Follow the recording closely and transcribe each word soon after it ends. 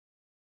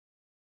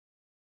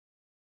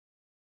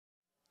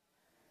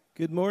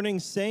Good morning,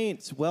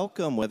 saints.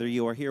 Welcome. Whether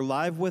you are here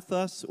live with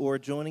us or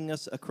joining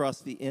us across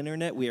the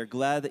internet, we are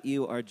glad that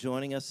you are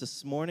joining us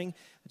this morning.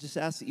 I just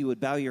ask that you would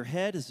bow your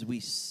head as we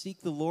seek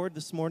the Lord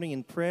this morning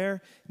in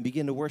prayer and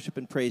begin to worship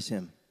and praise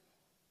Him.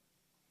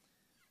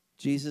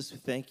 Jesus,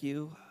 thank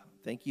you.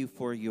 Thank you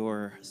for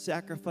your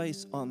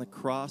sacrifice on the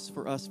cross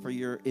for us, for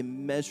your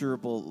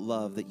immeasurable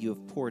love that you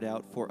have poured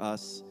out for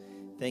us.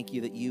 Thank you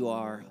that you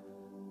are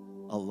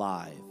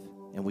alive.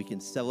 And we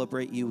can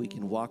celebrate you, we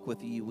can walk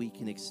with you, we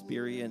can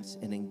experience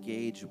and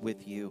engage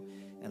with you.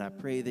 And I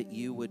pray that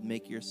you would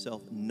make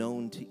yourself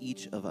known to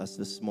each of us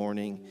this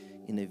morning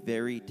in a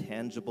very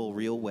tangible,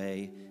 real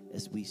way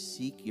as we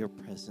seek your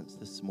presence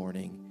this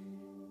morning.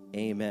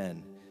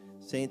 Amen.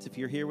 Saints, if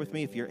you're here with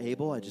me, if you're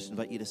able, I just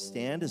invite you to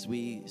stand as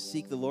we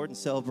seek the Lord and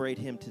celebrate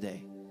him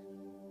today.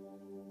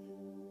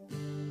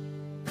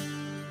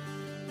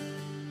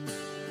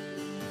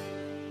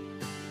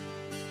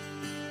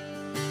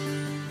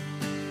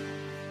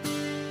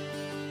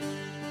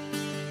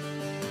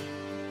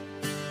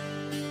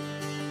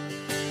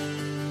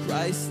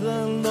 Christ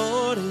the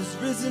Lord is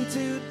risen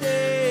today.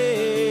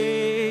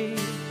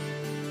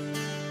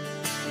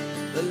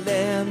 The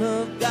Lamb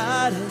of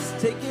God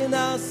has taken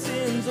our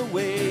sins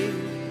away.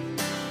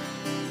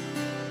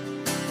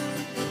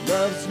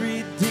 Love's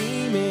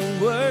redeeming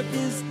work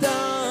is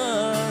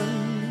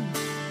done.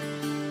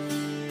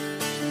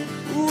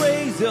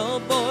 Raise your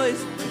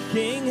voice, the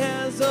King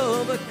has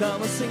overcome.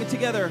 Let's sing it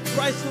together.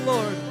 Christ the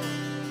Lord.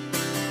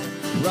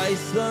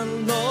 Christ the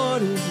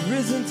Lord is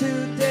risen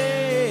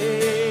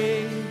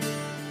today.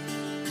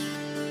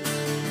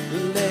 The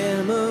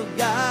Lamb of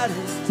God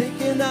has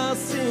taken our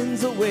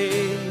sins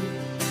away.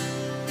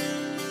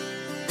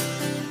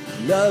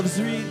 Love's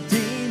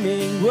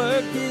redeeming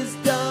work is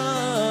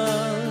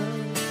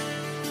done.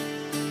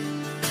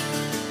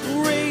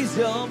 Raise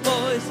your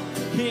voice,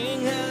 the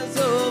King has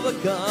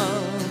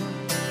overcome.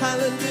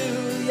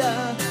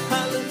 Hallelujah,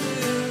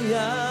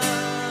 hallelujah.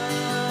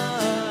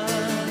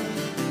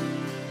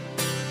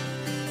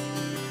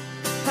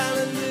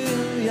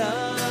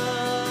 Hallelujah.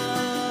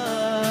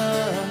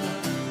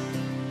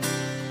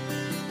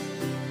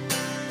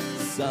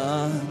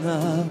 Son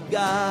of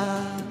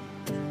God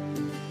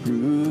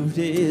proved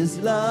his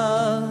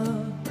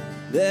love,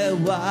 that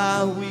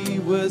while we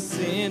were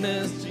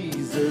sinners,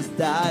 Jesus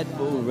died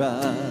for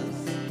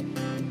us.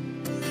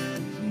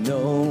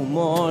 No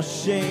more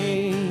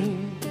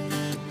shame,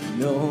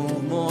 no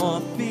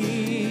more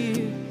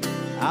fear.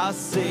 Our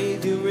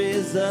Savior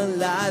is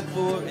alive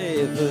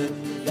forever.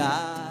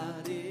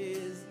 God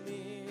is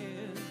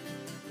near.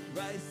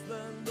 Christ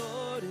the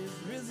Lord is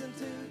risen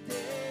today.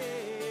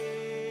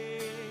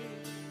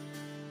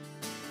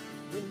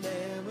 The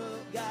Lamb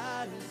of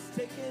God has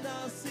taken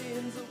our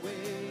sins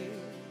away.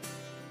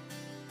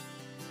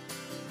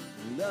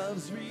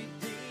 Love's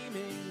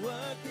redeeming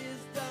work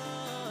is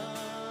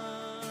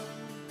done.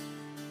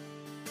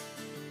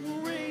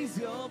 Raise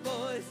your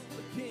voice,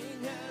 the King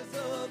has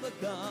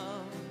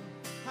overcome.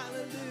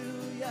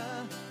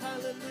 Hallelujah,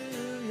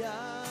 hallelujah.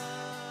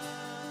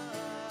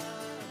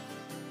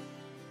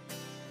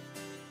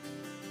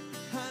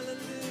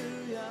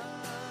 Hallelujah.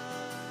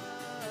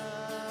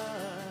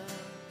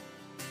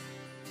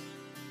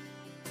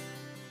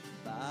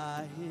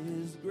 By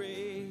his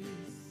grace,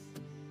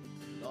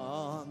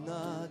 long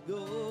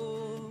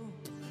ago,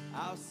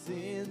 our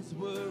sins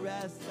were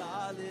as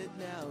scarlet,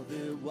 now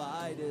they're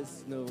white as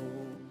snow.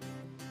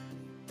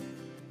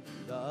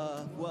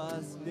 Love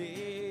was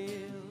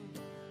nailed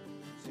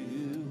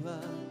to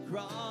a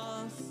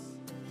cross.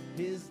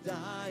 His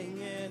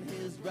dying and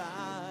his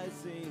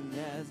rising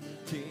has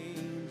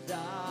changed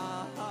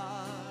our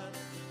hearts.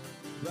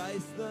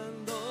 Christ the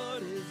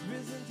Lord is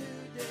risen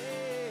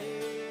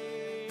today.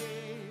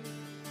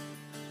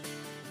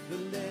 The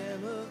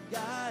Lamb of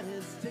God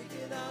has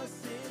taken our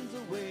sins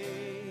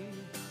away.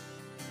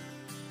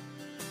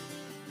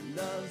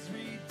 Love's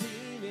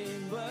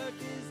redeeming work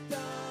is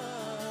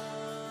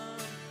done.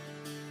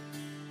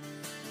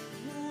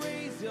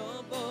 Raise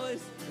your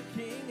voice, the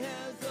King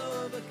has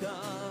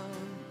overcome.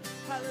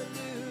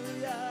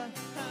 Hallelujah,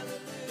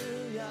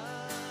 hallelujah.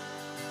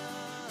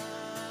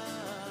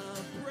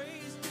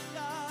 Praise to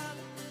God.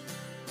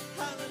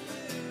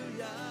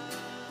 Hallelujah.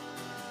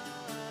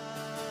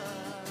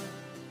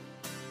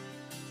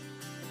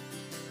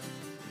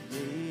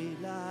 They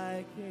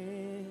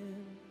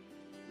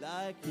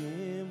like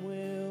him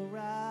will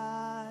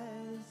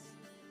rise.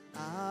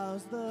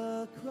 Ours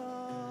the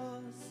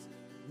cross,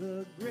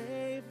 the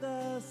grave,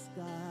 the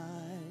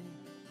sky.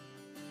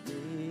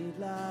 They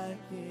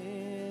like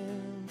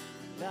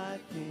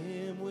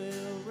him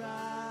will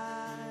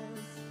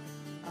rise.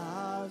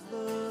 Ours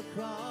the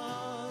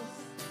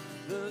cross,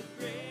 the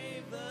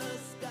grave, the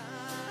sky.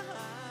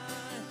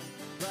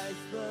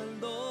 Christ the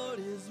Lord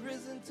is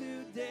risen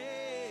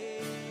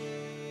today.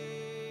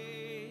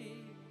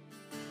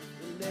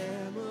 The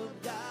Lamb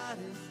of God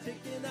has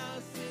taken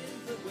our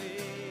sins away.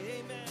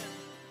 Amen.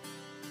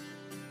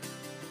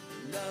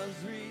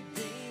 Love's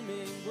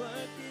redeeming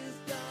work is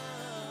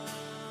done.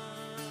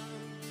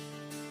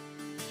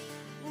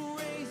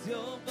 Raise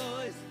your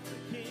voice,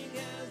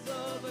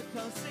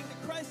 Come sing to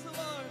Christ the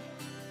Lord.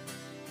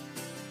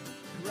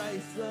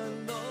 Christ the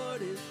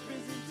Lord is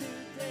risen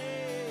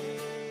today.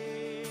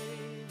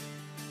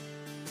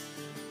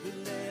 The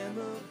Lamb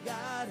of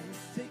God has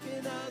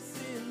taken our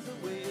sins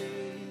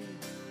away.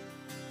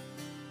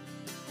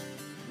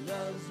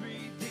 Love's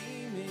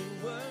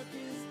redeeming work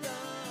is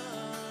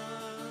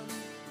done.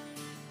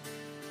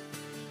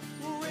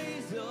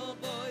 Raise your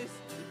voice,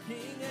 the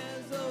King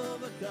has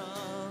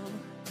overcome.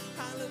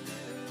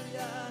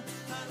 Hallelujah,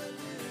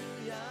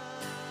 hallelujah.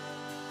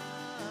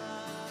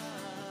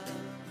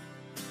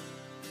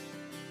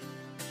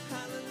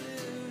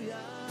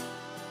 Hallelujah,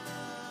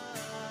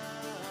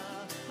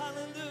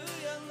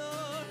 hallelujah,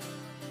 Lord,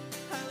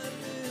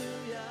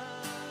 hallelujah.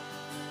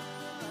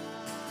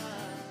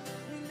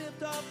 We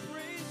lift our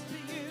praise to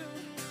you,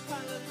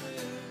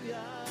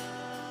 hallelujah.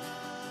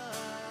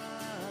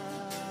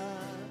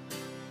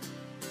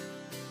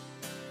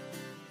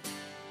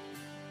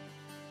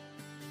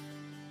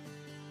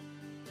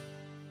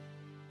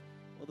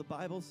 Well, the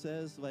Bible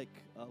says like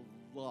a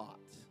lot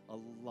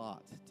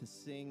to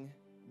sing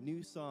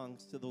new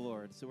songs to the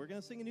Lord. So we're going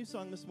to sing a new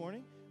song this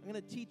morning. I'm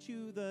going to teach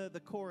you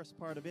the chorus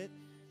part of it,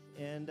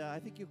 and I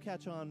think you'll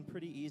catch on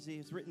pretty easy.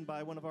 It's written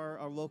by one of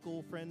our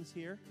local friends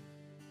here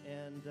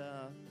and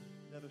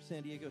another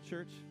San Diego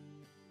church.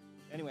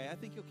 Anyway, I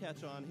think you'll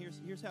catch on.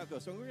 Here's how it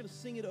goes. So we're going to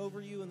sing it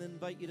over you and then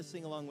invite you to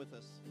sing along with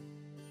us.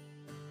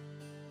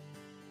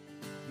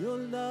 Your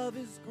love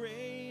is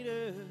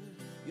greater.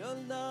 Your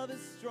love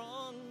is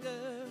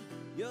stronger.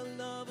 Your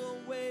love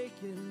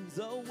awakens,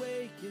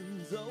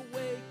 awakens,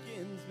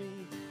 awakens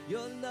me.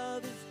 Your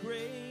love is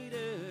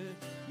greater.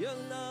 Your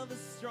love is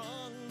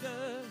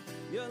stronger.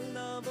 Your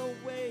love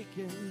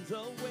awakens,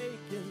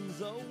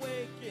 awakens,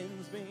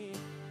 awakens me.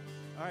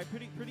 All right,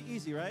 pretty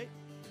easy, right?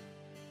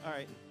 All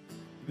right.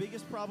 The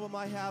biggest problem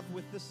I have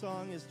with this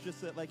song is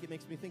just that, like, it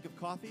makes me think of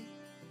coffee.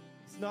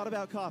 It's not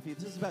about coffee.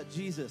 This is about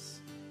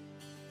Jesus.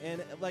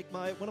 And like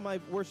one of my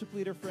worship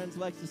leader friends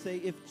likes to say,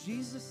 if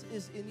Jesus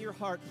is in your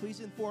heart,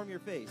 please inform your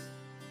face.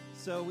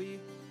 So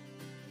we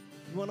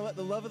want to let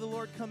the love of the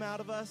Lord come out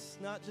of us,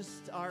 not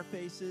just our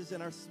faces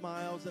and our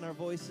smiles and our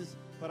voices,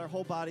 but our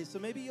whole bodies. So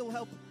maybe you'll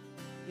help,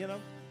 you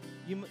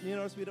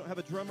notice we don't have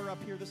a drummer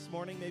up here this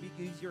morning. Maybe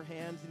use your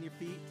hands and your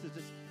feet to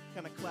just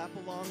kind of clap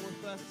along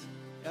with us.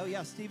 Oh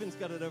yeah, Stephen's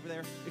got it over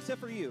there. Except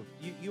for you.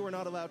 You are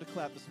not allowed to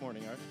clap this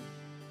morning, all right?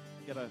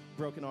 Got a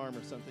broken arm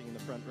or something in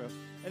the front row.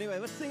 Anyway,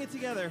 let's sing it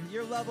together.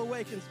 Your love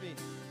awakens me.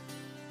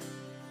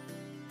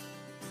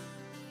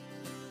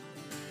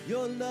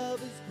 Your love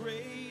is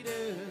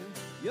greater.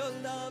 Your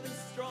love is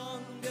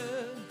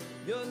stronger.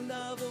 Your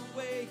love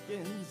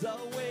awakens,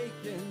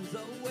 awakens,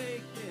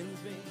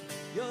 awakens me.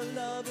 Your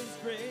love is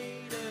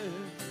greater.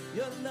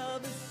 Your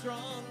love is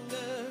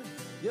stronger.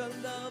 Your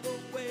love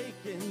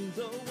awakens,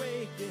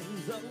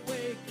 awakens,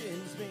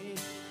 awakens me.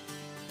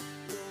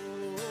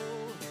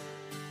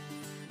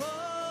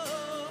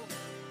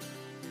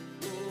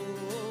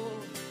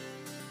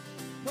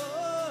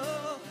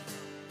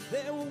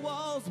 There were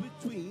walls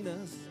between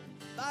us.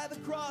 By the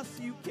cross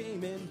you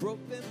came and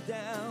broke them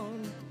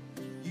down.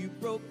 You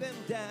broke them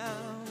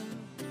down.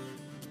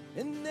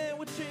 And there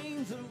were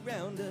chains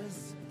around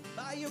us.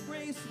 By your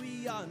grace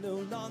we are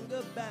no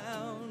longer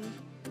bound.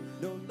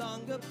 No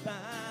longer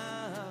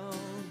bound.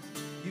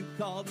 You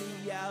called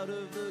me out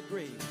of the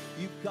grave.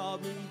 You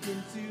called me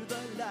into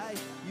the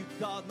light. You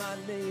called my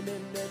name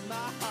and then my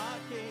heart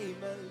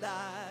came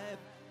alive.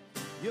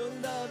 Your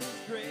love is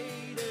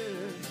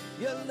greater.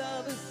 Your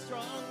love is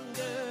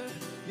stronger.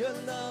 Your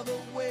love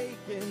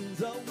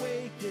awakens,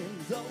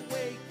 awakens,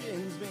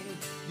 awakens me.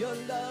 Your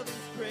love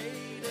is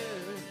greater.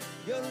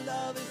 Your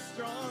love is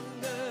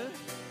stronger.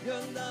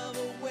 Your love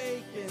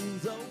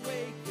awakens,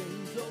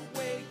 awakens,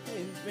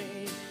 awakens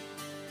me.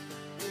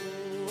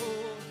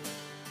 Oh,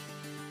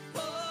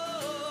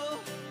 oh,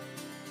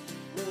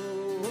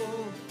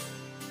 oh,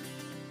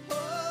 oh,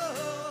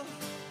 oh.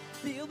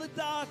 Feel the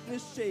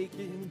darkness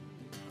shaking.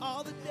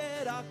 All the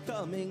dead are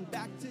coming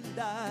back to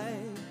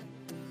life.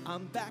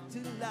 I'm back to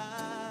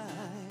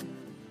life.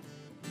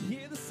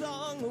 Hear the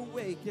song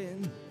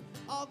awaken.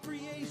 All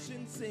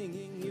creation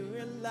singing,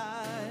 you're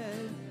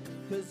alive.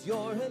 'Cause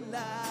you're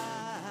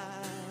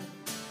alive.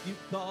 You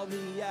called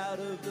me out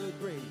of the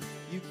grave.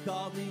 You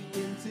called me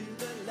into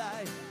the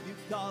light. You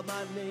called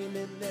my name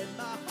and then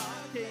my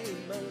heart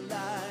came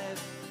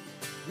alive.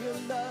 Your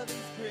love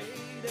is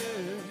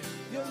greater.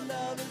 Your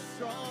love is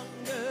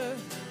stronger.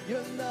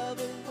 Your love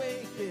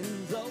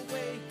awakens,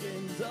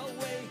 awakens,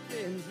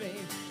 awakens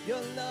me.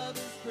 Your love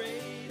is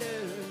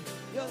greater.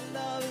 Your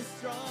love is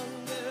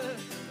stronger.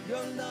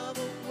 Your love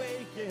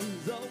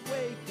awakens,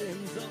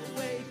 awakens,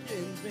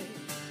 awakens me.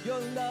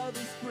 Your love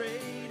is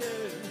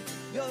greater.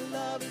 Your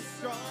love is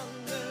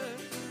stronger.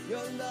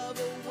 Your love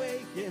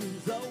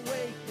awakens,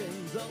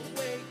 awakens,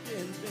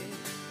 awakens me.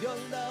 Your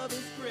love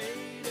is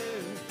greater.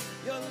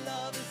 Your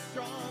love is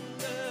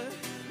stronger.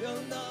 Your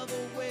love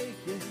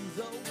awakens,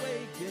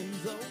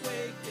 awakens,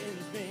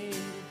 awakens me.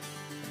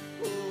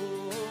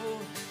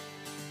 Oh,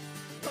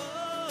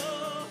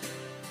 oh,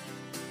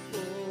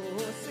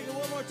 oh. Sing it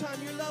one more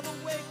time, your love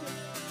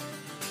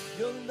awakens.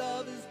 Your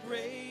love is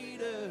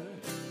greater.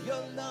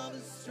 Your love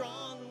is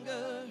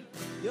stronger.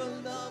 Your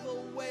love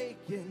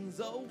awakens,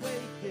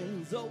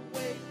 awakens,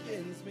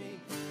 awakens me.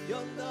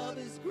 Your love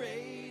is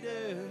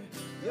greater.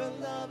 Your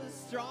love is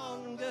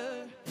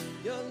stronger.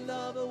 Your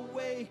love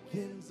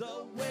awakens,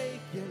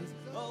 awakens,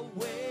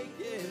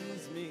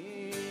 awakens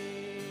me.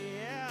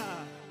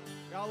 Yeah.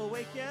 Y'all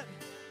awake yet?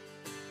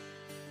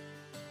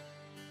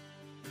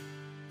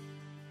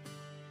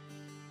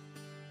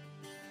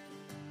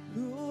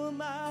 Who am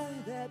I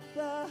that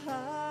the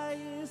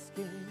highest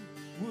king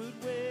would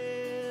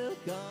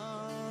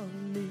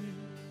welcome me?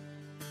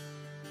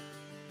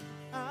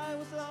 I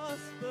was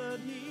lost, but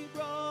he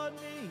brought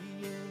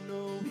me in.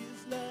 Oh,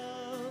 his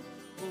love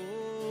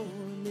for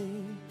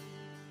me.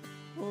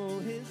 Oh,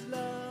 his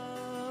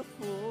love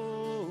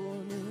for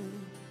me.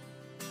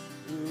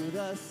 Who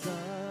the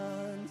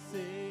sun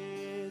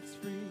sets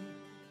free.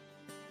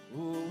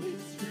 Oh,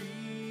 is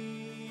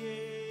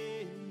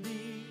free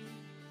indeed.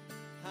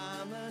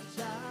 I'm a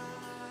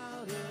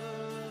child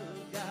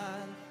of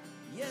God.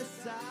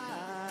 Yes, I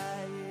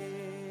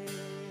am.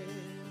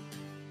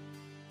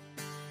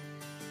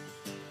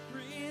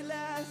 Free at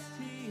last,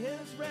 he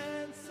has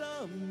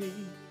ransomed me.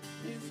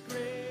 His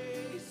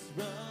grace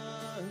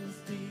runs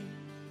deep.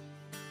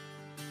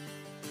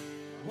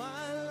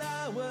 While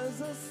I was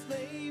a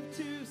slave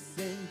to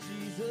sin,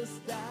 Jesus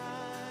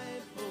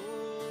died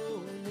for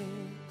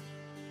me.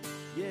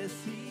 Yes,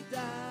 he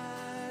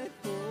died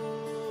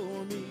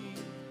for me.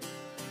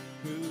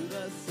 Who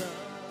the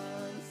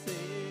Son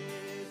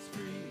sets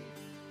free,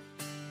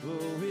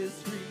 oh, is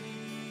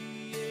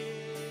free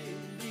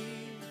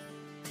indeed.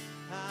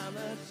 I'm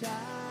a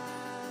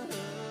child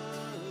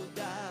of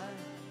God.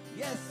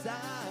 Yes,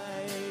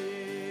 I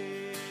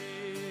am.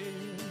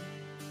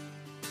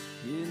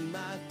 In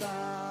my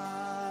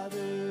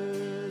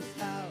Father's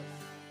house,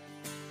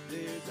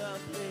 there's a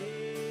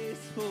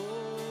place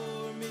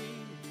for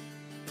me.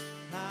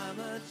 I'm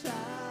a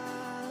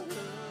child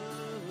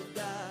of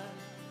God.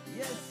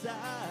 Yes, I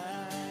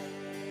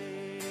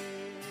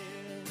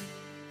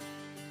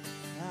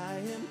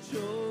am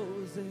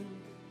chosen,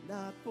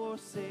 not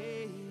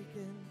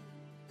forsaken.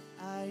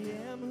 I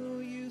am who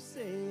you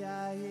say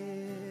I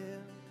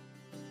am.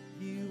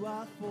 You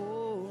are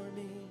for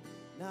me,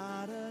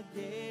 not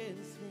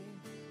against me.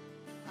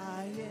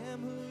 I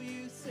am who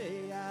you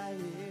say I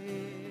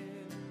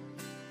am.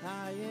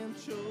 I am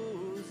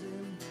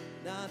chosen,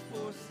 not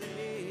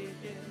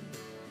forsaken.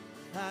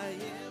 I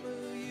am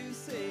who you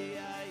say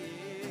I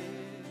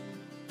am.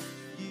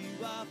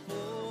 You are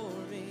for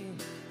me,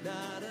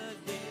 not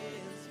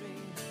against me.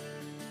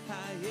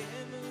 I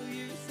am who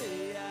you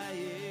say I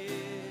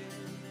am.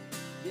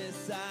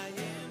 Yes, I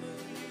am who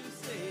you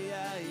say I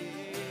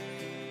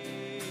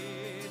am.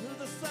 Who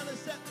the Son has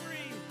set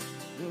free.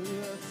 Who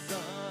the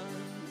Son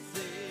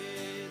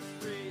sets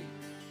free.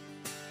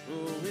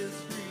 Oh, is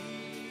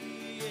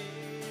free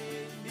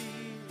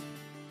indeed.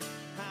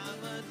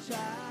 I'm a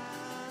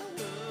child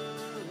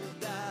of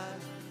God.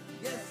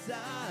 Yes, I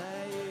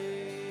am.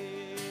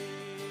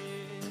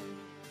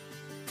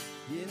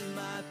 In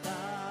my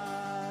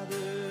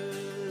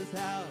Father's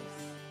house,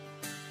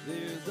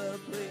 there's a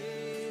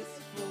place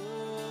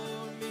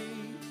for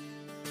me.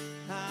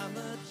 I'm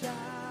a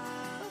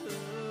child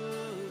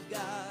of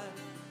God.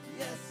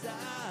 Yes, I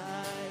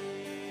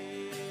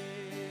am.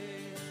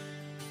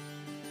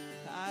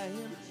 I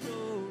am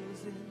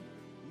chosen,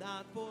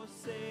 not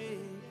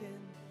forsaken.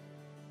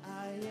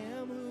 I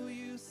am who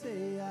you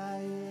say I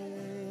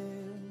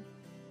am.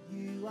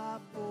 You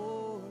are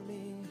for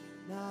me,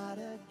 not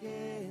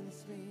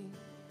against me.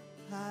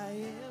 I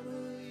am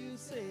who you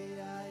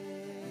say I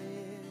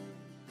am.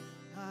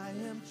 I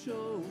am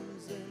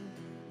chosen,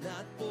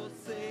 not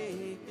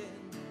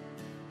forsaken.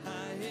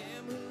 I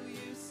am who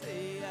you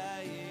say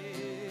I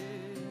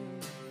am.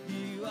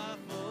 You are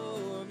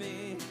for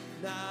me,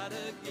 not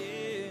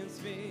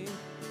against me.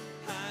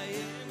 I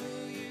am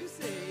who you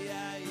say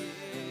I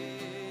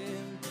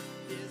am.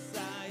 Yes,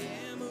 I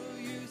am who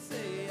you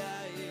say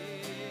I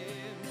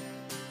am.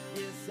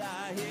 Yes,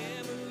 I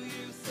am who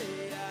you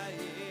say I am.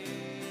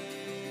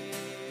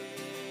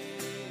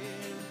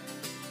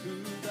 Who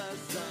the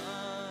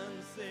Son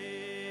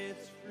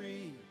sets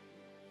free,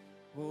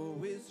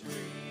 oh, is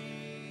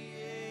free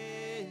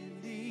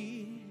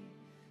indeed.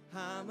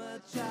 I'm a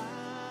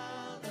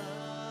child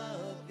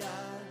of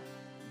God.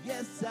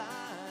 Yes,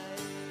 I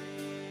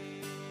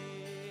am.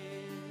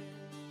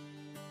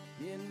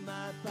 In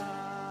my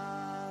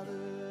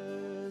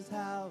Father's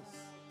house,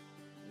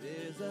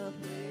 there's a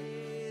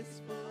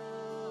place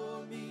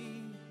for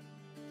me.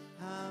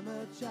 I'm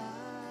a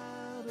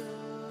child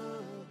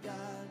of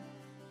God.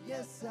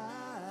 Yes,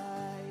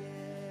 I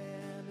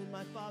am. In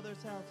my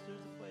Father's house, there's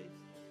a place.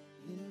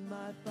 In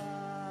my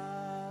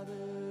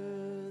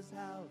Father's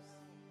house,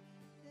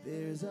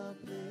 there's a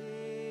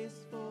place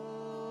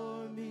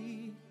for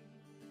me.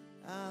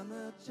 I'm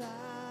a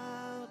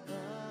child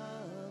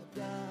of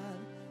God.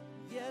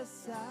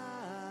 Yes,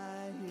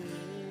 I am.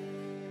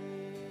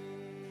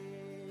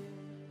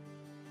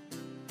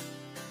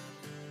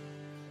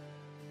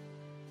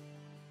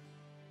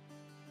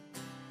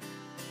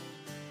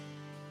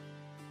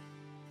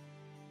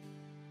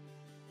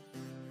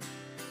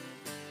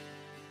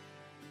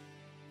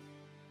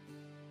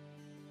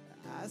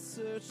 I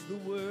searched the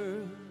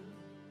world,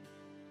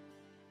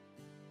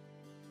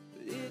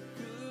 but it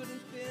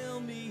couldn't fill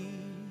me.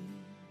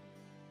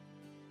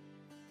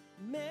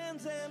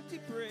 Man's empty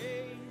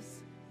praise,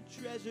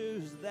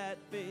 treasures that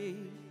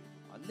fade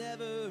are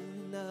never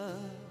enough.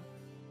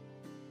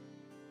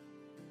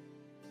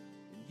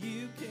 And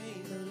you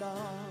came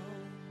along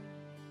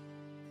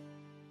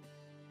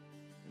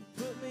and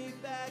put me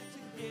back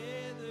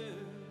together,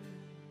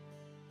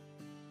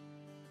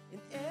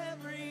 and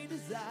every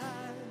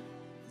desire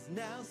is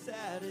now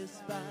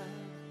satisfied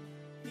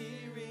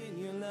here in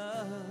your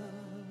love.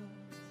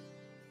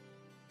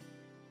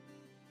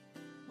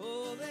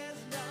 Oh,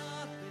 there's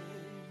nothing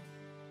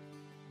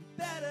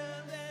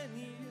better than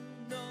you.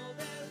 No,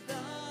 there's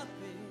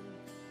nothing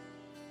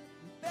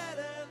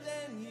better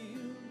than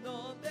you.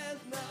 No,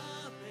 there's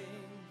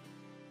nothing.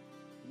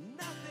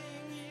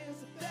 Nothing is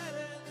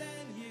better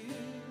than you.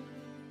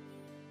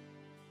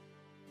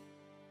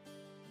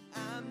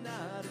 I'm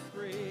not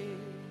afraid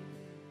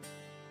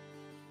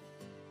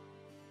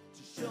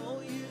to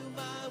show you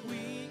my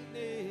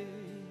weakness,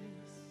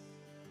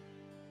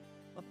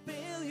 my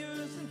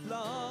failures and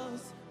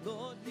flaws.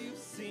 Lord, you've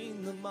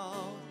seen them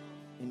all,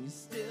 and you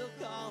still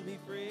call me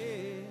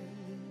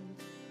friend.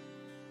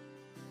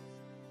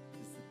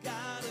 It's the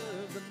God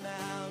of the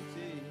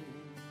mountain,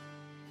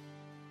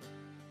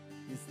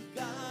 it's the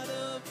God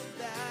of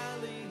the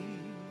valley,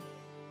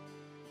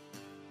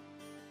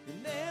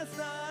 and there's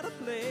not a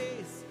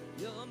place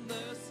your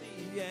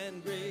mercy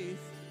and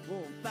grace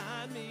won't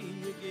find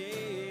me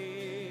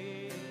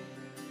again.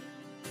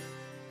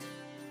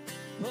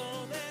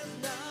 Oh, there's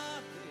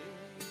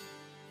nothing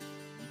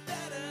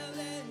better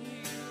than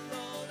you.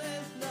 Oh,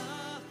 there's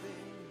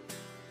nothing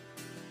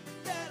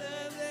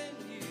better than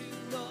you.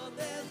 Oh,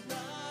 there's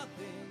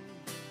nothing.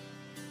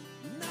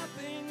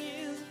 Nothing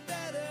is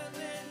better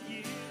than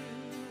you.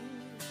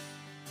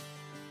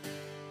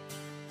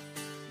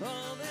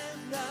 Oh,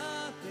 there's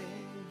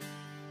nothing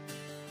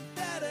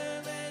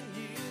better than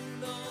you.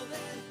 No,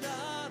 there's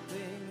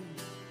nothing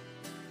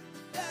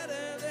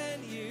better than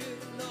you.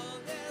 No,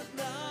 there's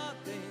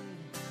nothing.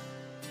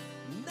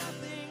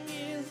 Nothing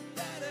is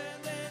better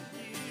than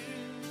you.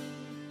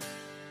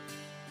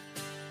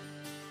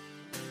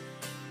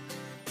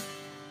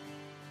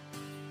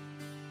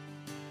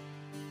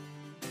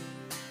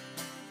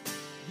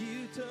 You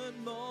turn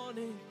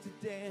mourning to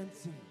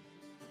dancing.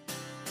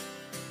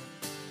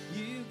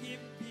 You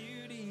give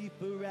beauty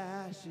for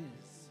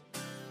ashes.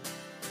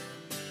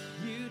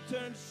 You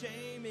turn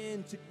shame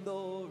into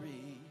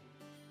glory.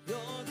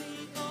 You're the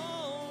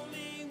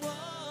only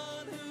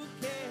one who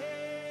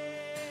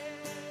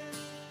can.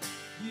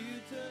 You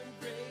turn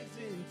graves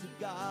into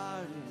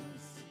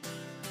gardens.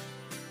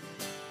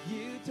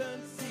 You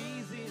turn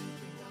seas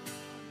into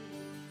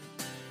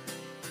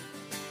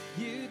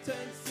You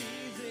turn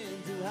seas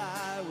into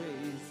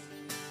highways.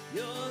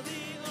 You're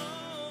the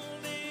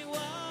only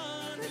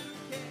one who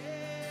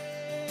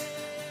can.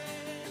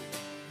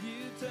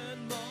 You turn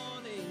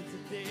mourning to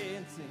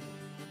dancing.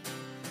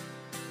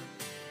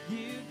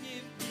 You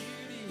give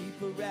beauty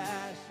for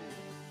ashes.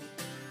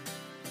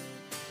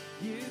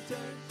 You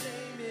turn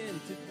shame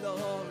into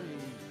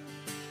glory.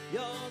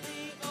 You're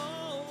the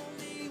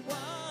only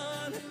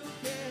one who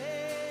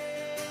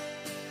can.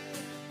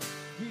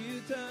 You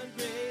turn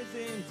graves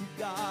into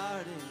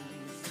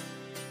gardens.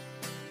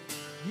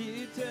 You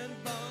turn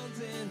bones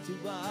into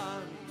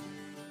armies.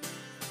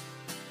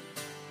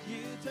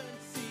 You turn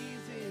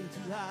seas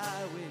into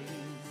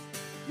highways.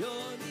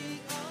 You're the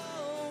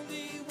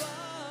only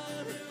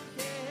one who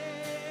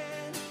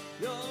can.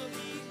 You're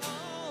the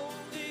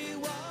only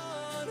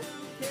one who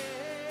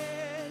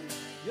can.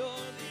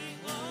 You're the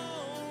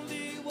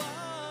only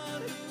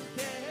one who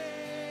can.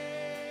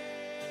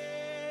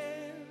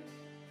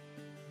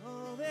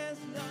 Oh,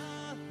 there's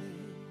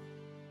nothing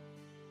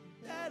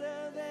better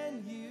than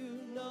you.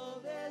 No,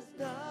 there's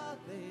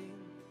nothing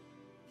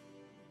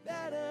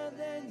better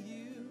than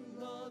you.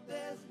 No,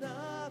 there's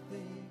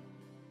nothing.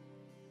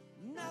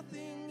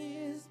 Nothing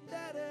is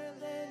better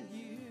than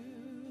you.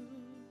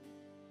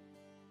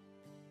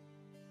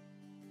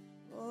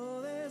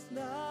 Oh, there's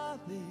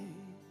nothing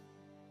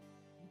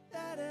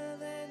better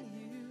than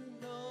you.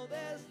 No,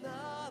 there's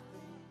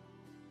nothing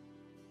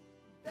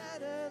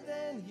better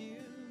than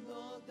you.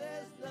 No,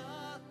 there's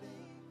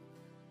nothing.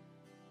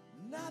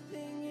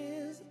 Nothing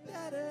is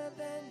better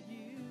than you.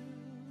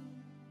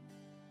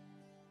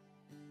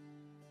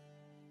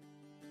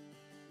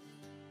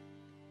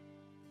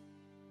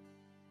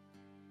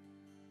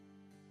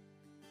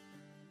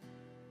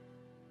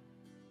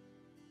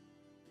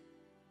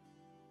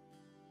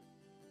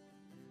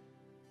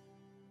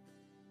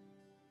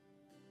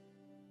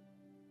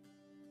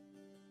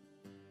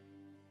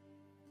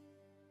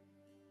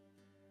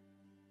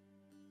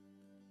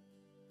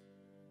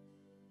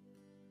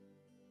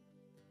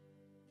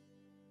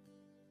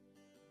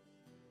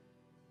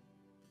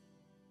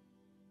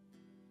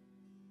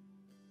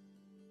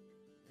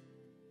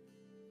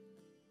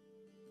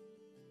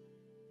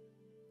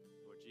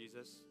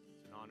 Jesus,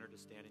 it's an honor to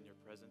stand in your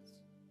presence,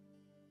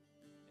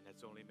 and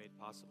that's only made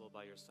possible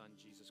by your Son,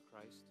 Jesus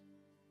Christ.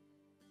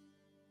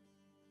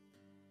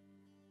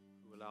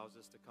 who allows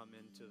us to come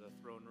into the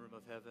throne room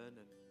of heaven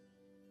and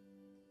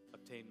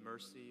obtain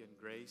mercy and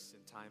grace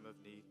in time of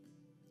need.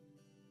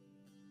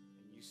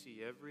 And you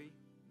see every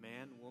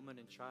man, woman,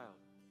 and child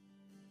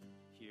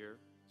here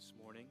this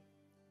morning,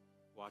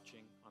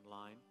 watching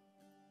online,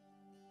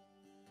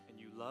 and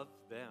you love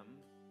them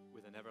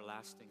with an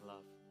everlasting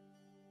love.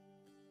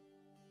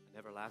 An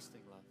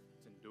everlasting love.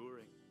 It's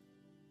enduring.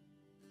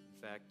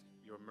 In fact,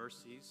 your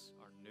mercies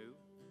are new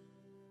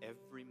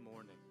every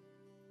morning.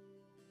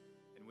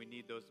 And we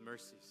need those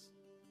mercies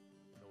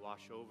to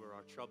wash over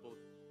our troubled,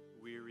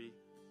 weary,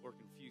 or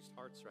confused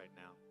hearts right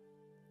now.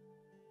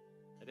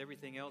 That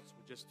everything else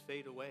would just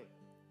fade away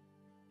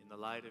in the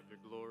light of your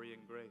glory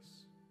and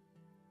grace.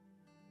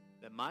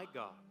 That my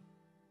God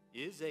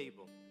is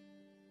able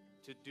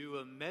to do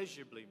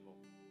immeasurably more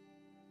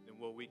than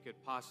what we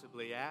could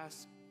possibly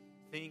ask,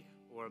 think,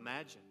 or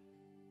imagine,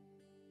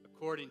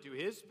 according to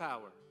His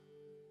power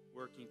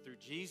working through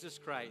Jesus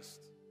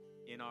Christ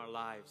in our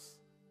lives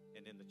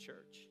and in the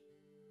church.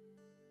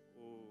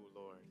 Oh,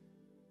 Lord,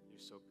 you're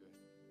so good.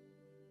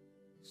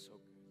 So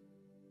good.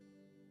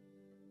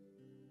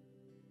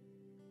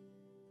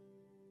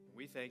 And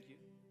we thank you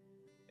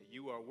that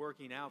you are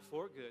working out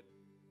for good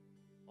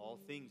all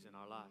things in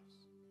our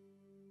lives.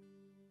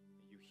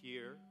 That you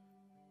hear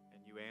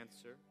and you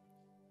answer.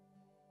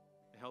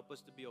 And help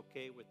us to be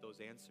okay with those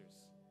answers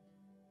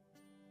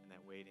and that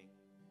waiting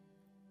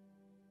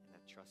and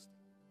that trusting.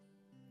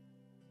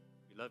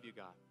 We love you,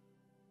 God.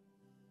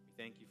 We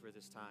thank you for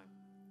this time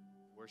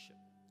of worship.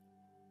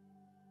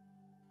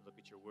 Look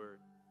at your word.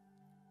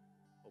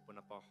 Open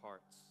up our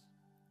hearts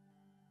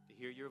to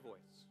hear your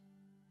voice,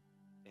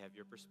 to have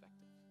your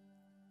perspective.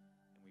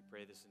 And we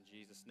pray this in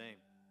Jesus' name.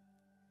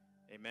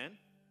 Amen.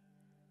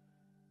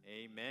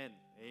 Amen.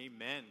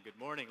 Amen. Good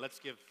morning. Let's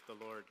give the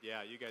Lord,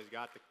 you guys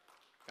got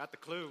the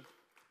clue.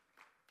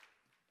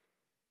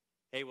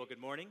 Hey, well, good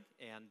morning,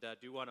 and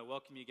do want to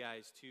welcome you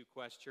guys to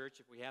Quest Church.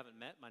 If we haven't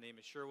met, my name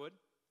is Sherwood.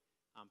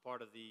 I'm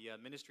part of the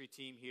ministry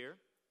team here,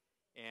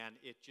 and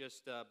it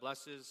just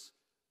blesses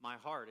my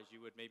heart, as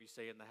you would maybe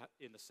say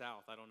in the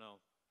South. I don't know.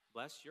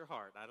 Bless your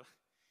heart. That's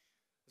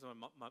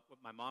what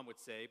my mom would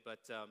say,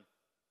 but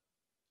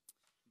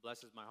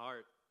blesses my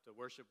heart to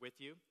worship with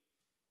you,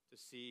 to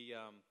see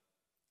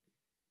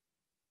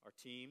our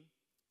team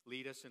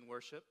lead us in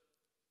worship.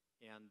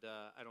 And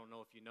I don't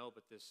know if you know,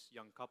 but this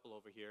young couple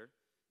over here,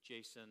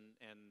 Jason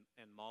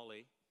and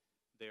Molly,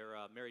 they're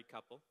a married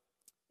couple,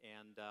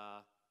 and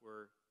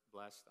we're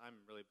blessed. I'm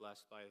really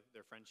blessed by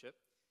their friendship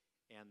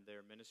and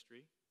their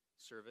ministry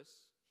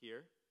service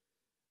here.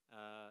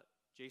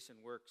 Jason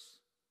works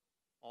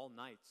all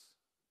nights,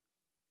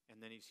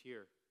 and then he's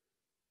here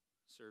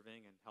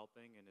serving and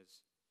helping, and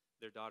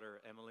their daughter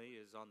Emily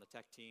is on the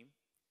tech team.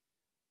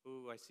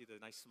 Ooh, I see the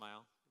nice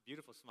smile,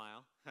 beautiful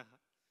smile,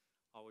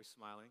 always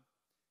smiling.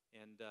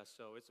 And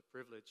so it's a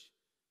privilege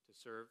to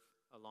serve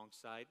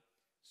alongside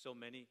so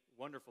many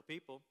wonderful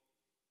people.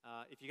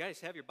 If you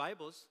guys have your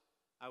Bibles,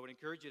 I would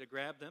encourage you to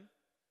grab them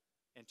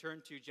and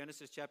turn to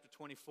Genesis chapter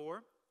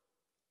 24,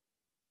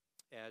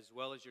 as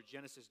well as your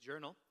Genesis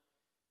journal.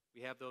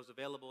 We have those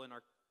available in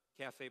our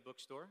cafe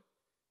bookstore,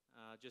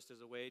 just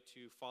as a way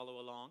to follow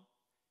along,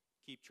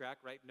 keep track,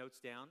 write notes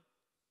down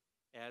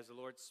as the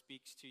Lord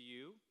speaks to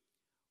you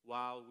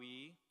while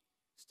we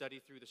study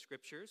through the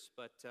Scriptures.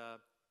 But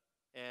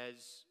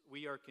as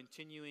we are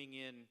continuing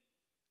in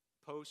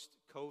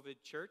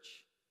post-COVID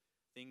church,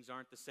 things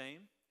aren't the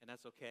same, and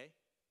that's okay,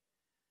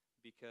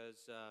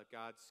 because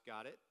God's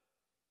got it,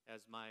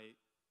 as my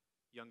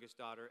youngest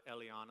daughter,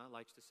 Eliana,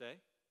 likes to say.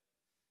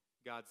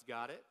 God's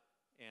got it,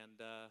 and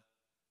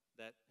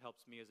that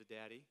helps me as a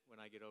daddy when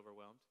I get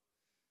overwhelmed.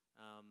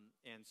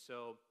 And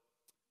so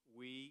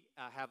we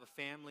have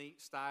a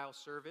family-style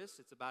service.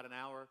 It's about an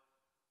hour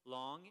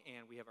long,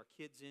 and we have our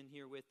kids in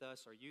here with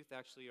us. Our youth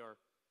actually are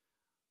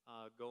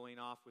going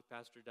off with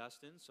Pastor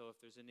Dustin, so if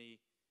there's any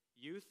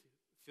youth,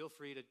 feel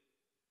free to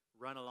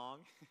run along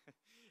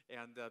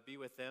and be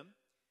with them.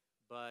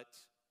 But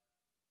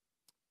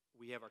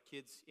we have our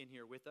kids in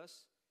here with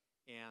us,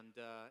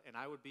 and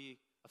I would be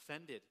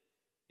offended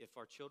if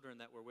our children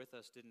that were with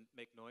us didn't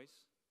make noise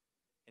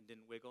and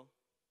didn't wiggle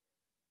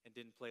and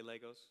didn't play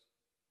Legos.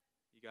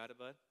 You got it,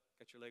 bud?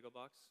 Got your Lego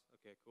box?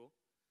 Okay, cool.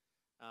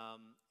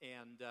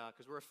 And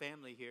because we're a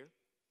family here,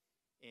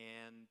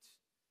 and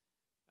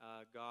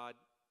God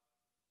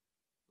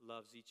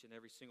loves each and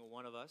every single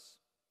one of us.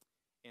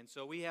 And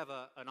so we have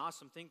an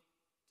awesome thing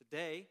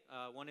today.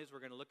 One is we're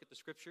going to look at the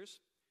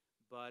Scriptures,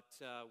 but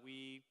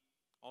we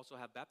also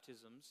have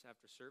baptisms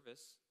after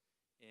service.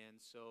 And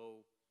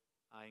so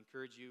I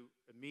encourage you,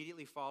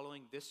 immediately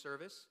following this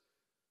service,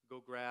 go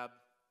grab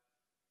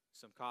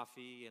some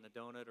coffee and a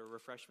donut or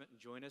refreshment and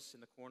join us in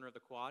the corner of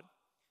the quad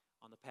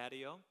on the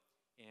patio.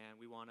 And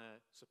we want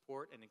to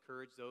support and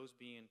encourage those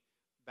being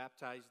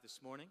baptized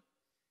this morning.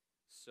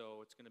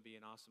 So it's going to be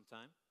an awesome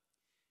time.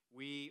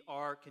 We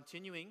are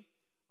continuing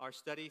our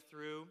study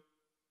through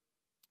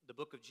the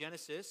book of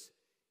Genesis.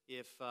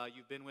 If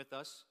you've been with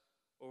us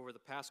over the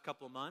past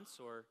couple of months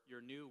or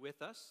you're new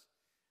with us,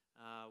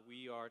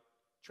 we are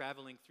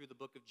traveling through the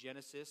book of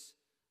Genesis,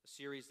 a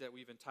series that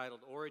we've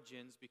entitled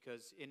Origins,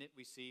 because in it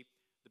we see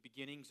the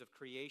beginnings of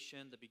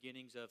creation, the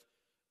beginnings of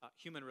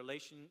human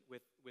relation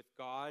with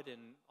God,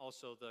 and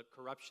also the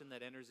corruption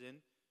that enters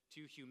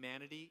into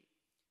humanity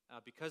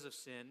because of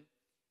sin,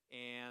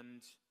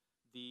 and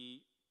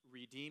the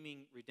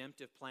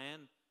redemptive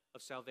plan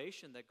of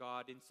salvation that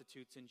God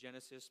institutes in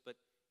Genesis, but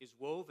is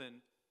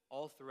woven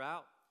all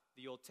throughout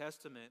the Old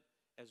Testament,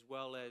 as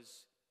well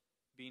as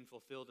being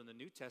fulfilled in the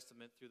New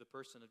Testament through the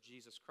person of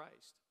Jesus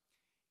Christ.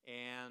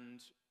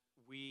 And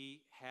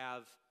we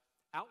have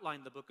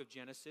outlined the book of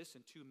Genesis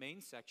in two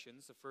main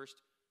sections. The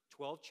first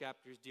 12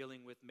 chapters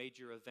dealing with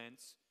major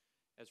events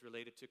as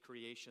related to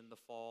creation, the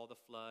fall, the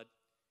flood,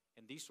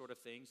 and these sort of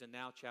things. And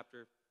now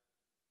chapter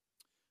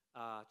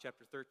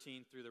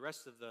 13 through the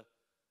rest of the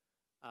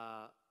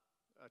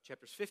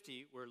chapters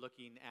 50, we're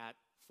looking at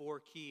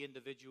four key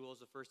individuals.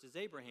 The first is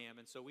Abraham.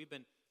 And so we've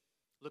been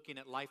looking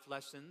at life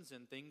lessons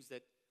and things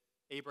that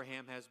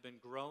Abraham has been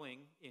growing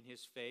in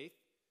his faith.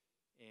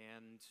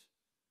 And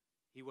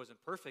he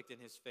wasn't perfect in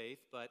his faith,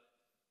 but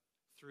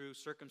through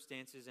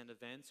circumstances and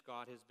events,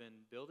 God has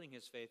been building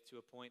his faith to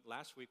a point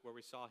last week where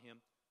we saw him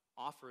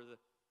offer the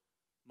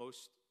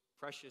most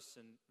precious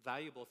and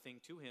valuable thing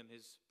to him,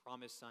 his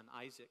promised son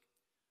Isaac,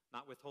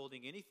 not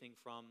withholding anything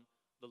from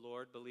the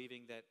Lord,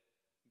 believing that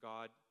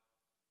God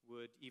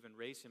would even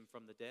raise him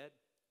from the dead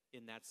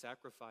in that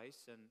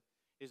sacrifice. And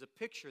there's a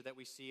picture that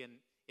we see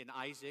in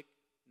Isaac,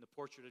 in the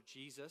portrait of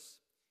Jesus,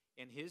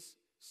 and his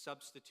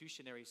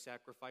substitutionary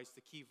sacrifice.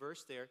 The key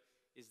verse there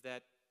is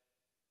that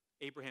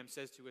Abraham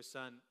says to his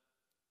son,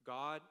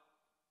 God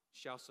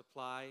shall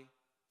supply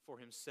for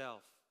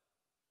himself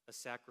a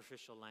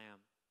sacrificial lamb.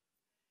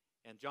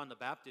 And John the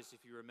Baptist,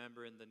 if you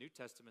remember in the New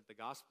Testament, the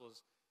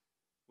Gospels,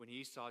 when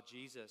he saw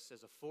Jesus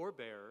as a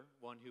forebearer,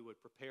 one who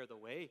would prepare the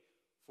way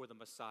for the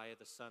Messiah,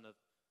 the Son of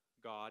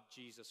God,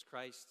 Jesus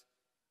Christ,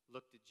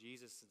 looked at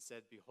Jesus and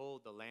said,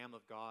 behold, the Lamb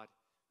of God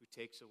who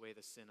takes away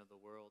the sin of the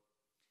world.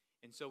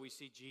 And so we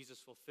see Jesus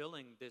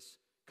fulfilling this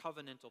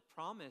covenantal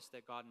promise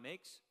that God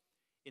makes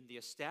in the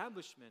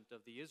establishment of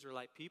the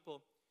Israelite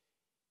people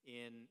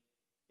in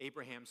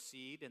Abraham's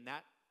seed. And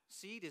that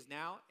seed is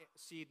now,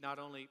 seed not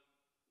only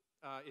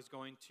is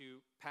going to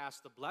pass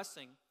the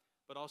blessing,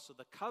 but also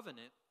the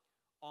covenant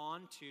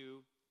on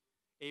to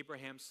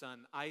Abraham's son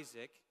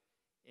Isaac.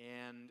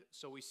 And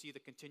so we see the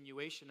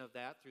continuation of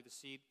that through the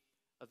seed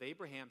of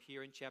Abraham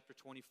here in chapter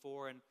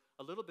 24 and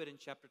a little bit in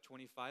chapter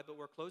 25. But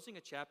we're closing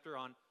a chapter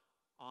on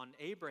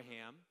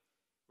Abraham.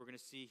 We're going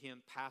to see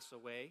him pass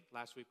away.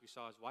 Last week we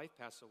saw his wife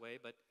pass away,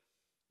 but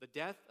the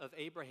death of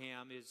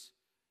Abraham is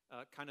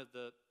kind of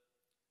the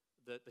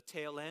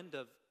tail end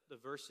of the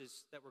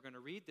verses that we're going to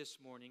read this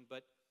morning.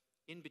 But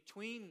in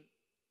between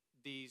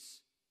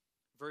these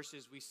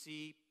verses, we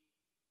see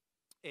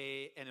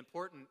an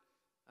important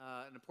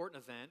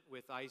event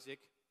with Isaac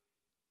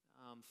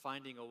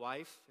finding a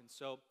wife. And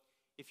so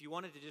if you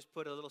wanted to just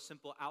put a little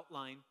simple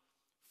outline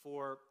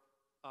for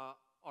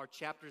our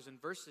chapters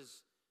and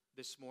verses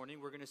this morning,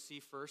 we're going to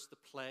see first the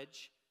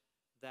pledge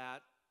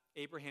that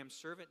Abraham's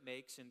servant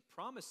makes in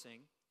promising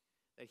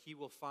that he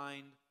will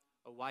find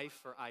a wife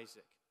for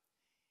Isaac.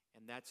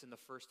 And that's in the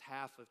first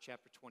half of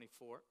chapter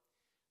 24.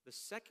 The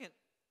second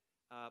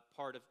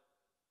part of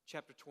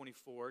chapter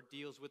 24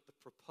 deals with the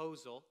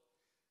proposal,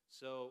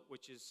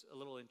 which is a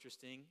little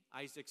interesting.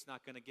 Isaac's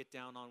not going to get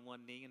down on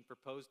one knee and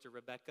propose to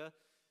Rebekah.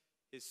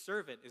 His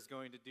servant is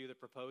going to do the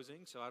proposing.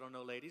 So I don't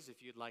know, ladies,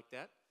 if you'd like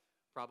that.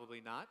 Probably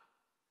not.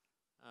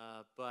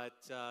 But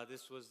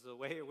this was the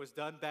way it was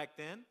done back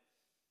then,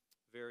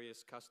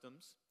 various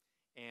customs.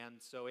 And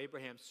so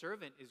Abraham's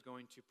servant is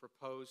going to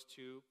propose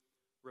to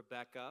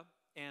Rebekah.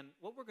 And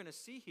what we're going to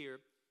see here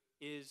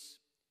is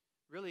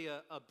really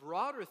a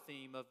broader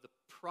theme of the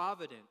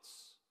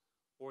providence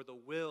or the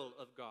will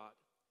of God.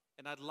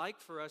 And I'd like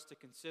for us to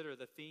consider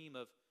the theme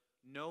of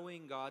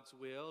knowing God's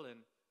will and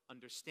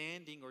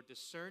understanding or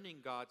discerning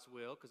God's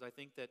will, because I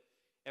think that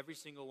every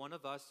single one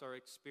of us are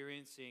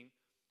experiencing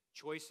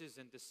choices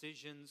and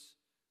decisions,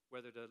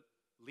 whether to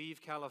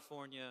leave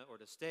California or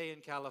to stay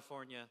in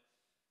California.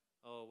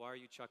 Oh, why are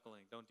you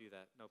chuckling? Don't do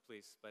that. No,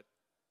 please. But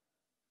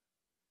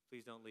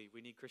please don't leave.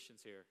 We need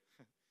Christians here.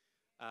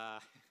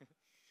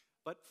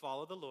 But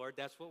follow the Lord.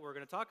 That's what we're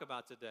going to talk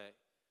about today.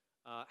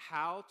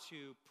 How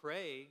to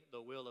pray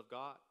the will of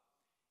God.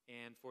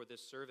 And for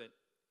this servant,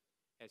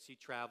 as he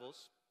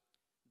travels,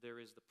 there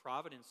is the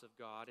providence of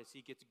God. As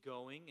he gets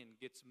going and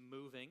gets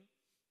moving,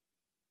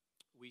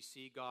 we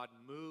see God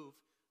move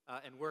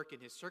and work in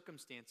his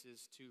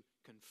circumstances to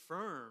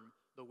confirm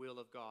the will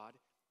of God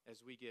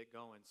as we get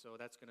going. So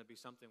that's going to be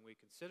something we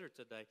consider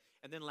today.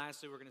 And then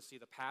lastly, we're going to see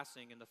the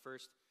passing in the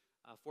first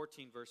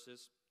 14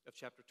 verses of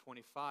chapter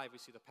 25. We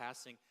see the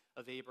passing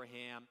of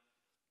Abraham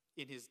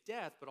in his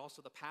death, but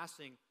also the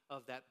passing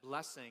of that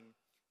blessing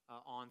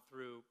on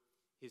through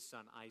his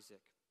son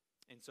Isaac.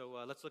 And so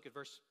let's look at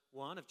verse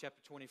 1 of chapter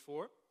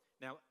 24.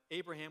 Now,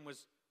 Abraham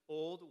was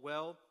old,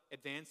 well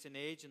advanced in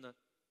age, and the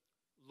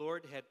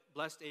Lord had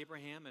blessed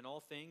Abraham in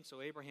all things.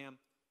 So Abraham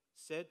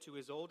said to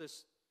his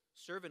oldest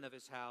servant of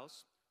his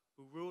house,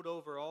 who ruled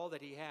over all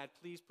that he had,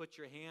 please put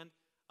your hand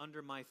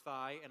under my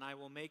thigh, and I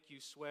will make you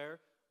swear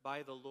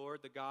by the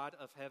Lord, the God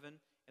of heaven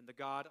and the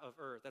God of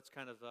earth. That's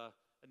kind of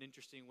an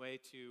interesting way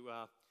to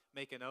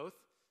make an oath.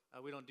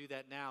 We don't do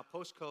that now.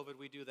 Post-COVID,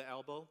 we do the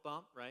elbow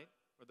bump, right?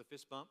 Or the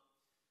fist bump.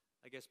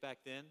 I guess back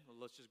then, well,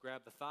 let's just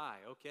grab the thigh.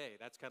 Okay,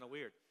 that's kind of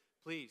weird.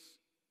 Please,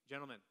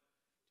 gentlemen,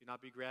 do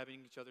not be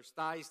grabbing each other's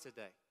thighs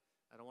today.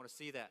 I don't want to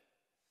see that.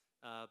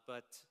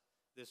 But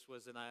this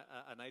was an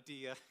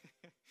idea.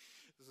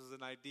 This was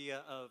an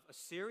idea of a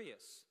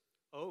serious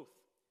oath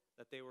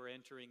that they were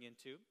entering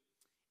into.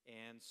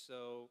 And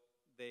so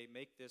they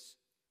make this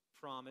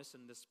promise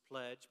and this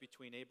pledge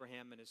between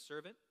Abraham and his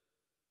servant.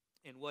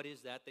 And what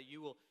is that? That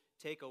you will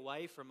take a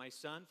wife for my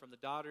son from the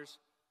daughters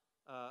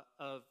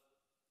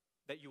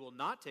that you will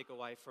not take a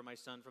wife for my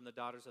son from the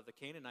daughters of the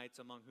Canaanites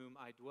among whom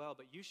I dwell,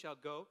 but you shall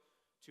go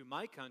to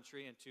my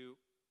country and to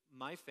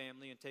my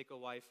family and take a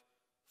wife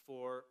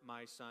for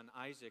my son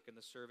Isaac. And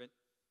the servant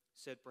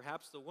said,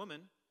 perhaps the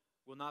woman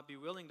will not be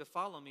willing to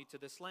follow me to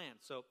this land.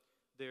 So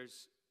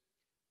there's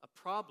a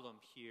problem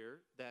here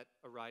that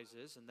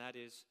arises, and that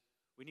is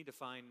we need to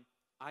find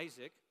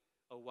Isaac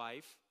a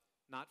wife,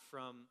 not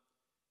from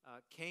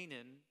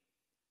Canaan,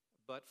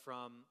 but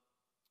from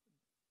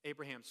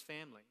Abraham's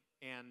family.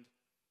 And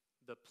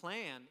the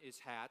plan is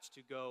hatched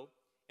to go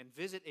and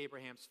visit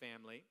Abraham's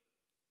family,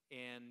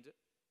 and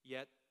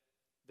yet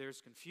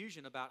there's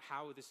confusion about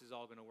how this is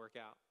all going to work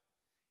out.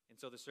 And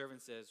so the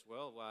servant says,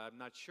 well, I'm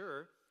not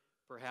sure.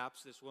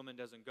 Perhaps this woman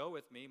doesn't go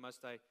with me.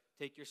 Must I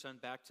take your son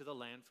back to the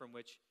land from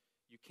which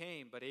you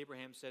came? But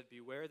Abraham said,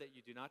 beware that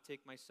you do not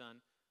take my son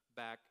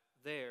back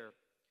there.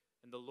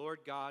 And the Lord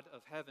God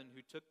of heaven,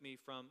 who took me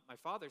from my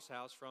father's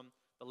house, from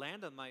the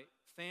land of my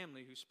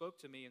family, who spoke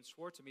to me and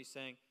swore to me,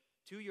 saying,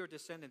 to your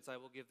descendants I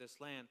will give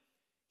this land,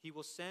 he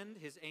will send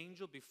his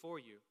angel before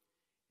you,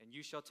 and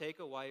you shall take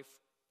a wife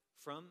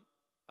from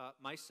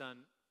my son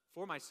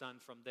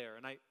from there.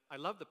 And I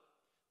love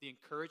the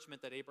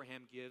encouragement that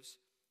Abraham gives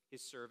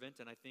his servant,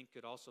 and I think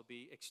could also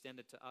be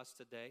extended to us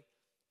today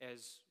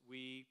as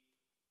we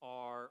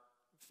are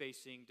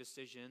facing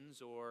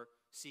decisions or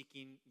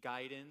seeking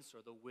guidance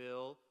or the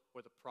will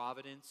or the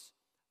providence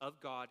of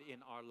God in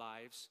our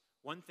lives.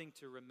 One thing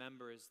to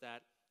remember is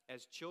that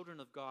as children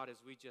of God, as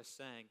we just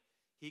sang,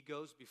 he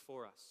goes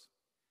before us.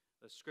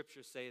 The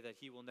scriptures say that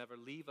he will never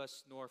leave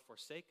us nor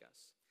forsake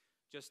us.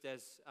 Just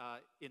as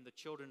in the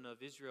children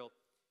of Israel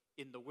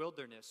in the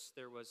wilderness,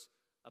 there was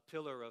a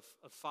pillar of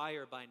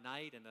fire by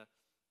night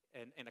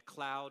and a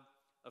cloud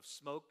of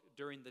smoke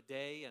during the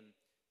day, and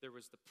there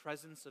was the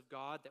presence of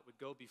God that would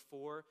go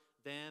before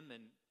them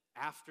and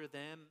after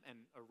them and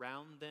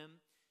around them.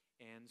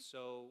 And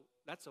so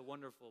that's a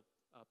wonderful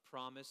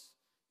promise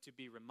to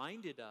be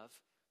reminded of,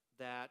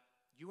 that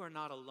you are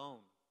not alone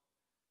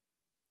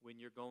when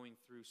you're going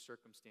through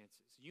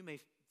circumstances. You may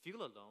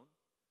feel alone,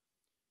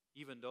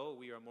 even though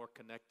we are more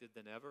connected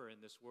than ever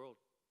in this world.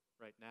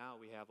 Right now,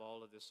 we have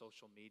all of the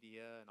social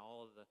media and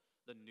all of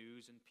the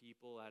news and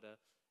people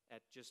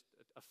at just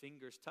a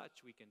finger's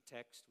touch. We can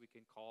text, we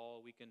can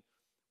call, we can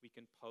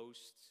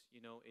post,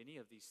 any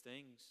of these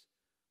things.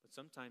 But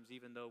sometimes,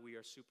 even though we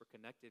are super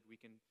connected, we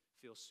can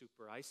feel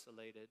super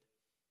isolated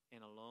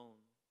and alone.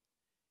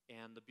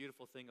 And the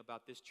beautiful thing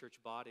about this church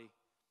body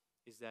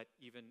is that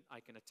even I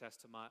can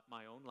attest to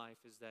my own life,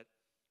 is that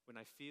when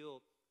I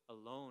feel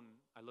alone,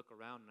 I look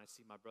around and I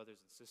see my brothers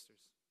and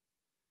sisters.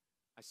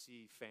 I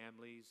see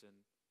families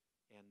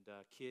and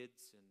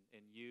kids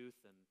and youth,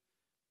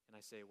 and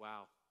I say,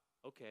 wow,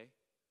 okay,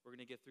 we're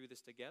going to get through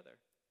this together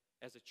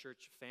as a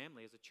church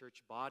family, as a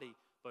church body,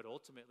 but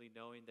ultimately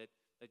knowing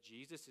that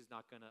Jesus is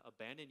not going to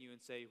abandon you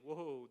and say,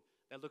 whoa,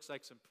 that looks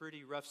like some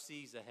pretty rough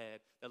seas ahead.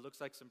 That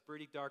looks like some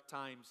pretty dark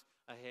times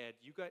ahead.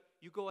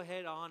 You go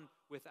ahead on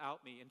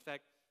without me. In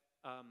fact,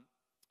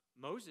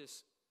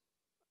 Moses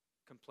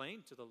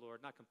complained to the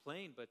Lord, not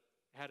complained, but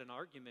had an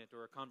argument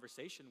or a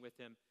conversation with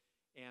him.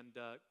 And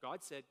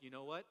God said, you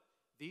know what?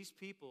 These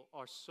people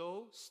are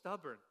so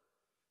stubborn.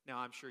 Now,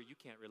 I'm sure you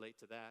can't relate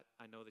to that.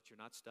 I know that you're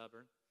not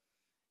stubborn.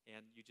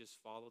 And you just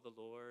follow the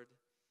Lord.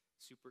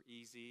 Super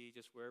easy,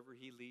 just wherever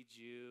he leads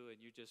you, and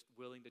you're just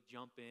willing to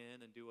jump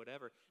in and do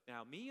whatever.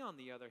 Now, me, on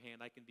the other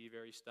hand, I can be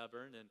very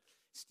stubborn and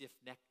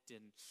stiff-necked,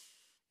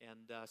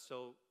 and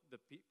so the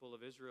people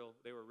of Israel,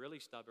 they were really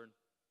stubborn,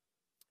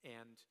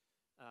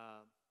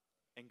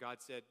 and God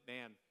said,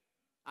 man,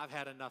 I've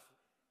had enough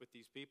with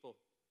these people.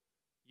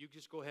 You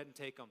just go ahead and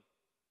take them.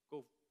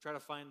 Go try to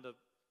find the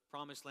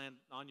promised land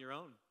on your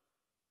own.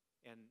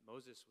 And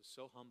Moses was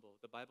so humble.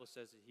 The Bible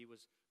says that he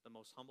was the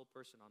most humble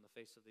person on the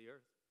face of the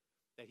earth,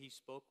 that he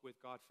spoke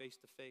with God face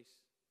to face,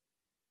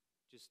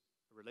 just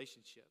a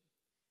relationship.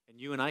 And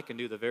you and I can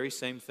do the very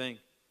same thing,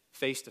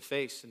 face to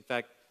face. In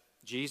fact,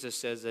 Jesus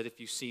says that if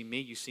you see me,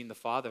 you've seen the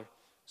Father.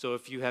 So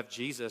if you have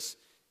Jesus,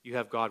 you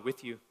have God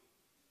with you.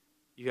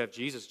 You have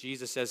Jesus.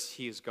 Jesus says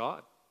he is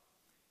God.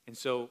 And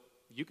so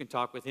you can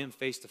talk with him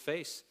face to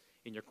face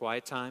in your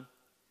quiet time,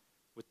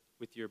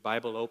 with your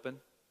Bible open.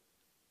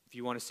 If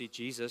you want to see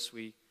Jesus,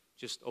 we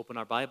just open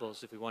our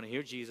Bibles. If we want to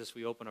hear Jesus,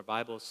 we open our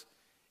Bibles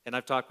And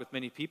I've talked with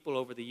many people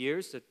over the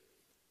years that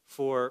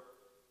for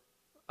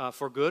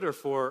good or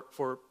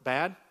for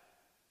bad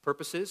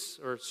purposes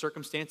or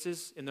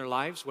circumstances in their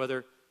lives,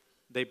 whether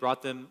they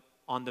brought them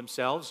on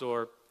themselves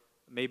or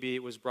maybe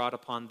it was brought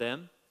upon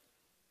them,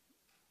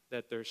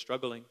 that they're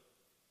struggling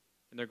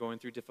and they're going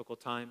through difficult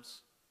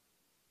times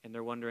and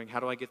they're wondering, how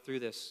do I get through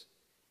this?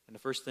 And the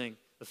first thing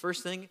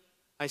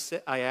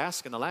I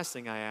ask, and the last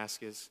thing I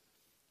ask is,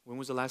 when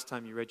was the last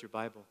time you read your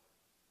Bible?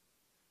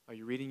 Are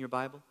you reading your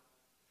Bible?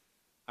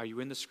 Are you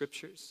in the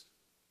Scriptures?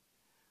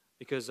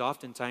 Because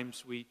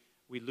oftentimes we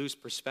lose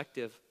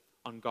perspective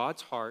on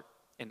God's heart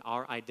and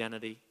our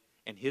identity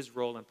and His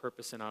role and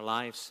purpose in our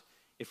lives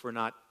if we're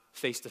not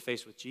face to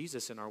face with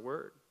Jesus in our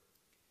Word.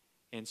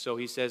 And so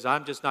He says,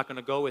 I'm just not going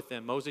to go with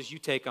them. Moses, you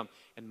take them.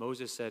 And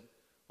Moses said,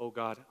 oh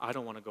God, I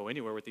don't want to go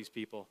anywhere with these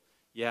people.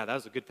 Yeah, that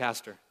was a good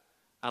pastor.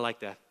 I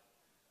like that.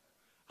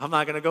 I'm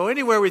not going to go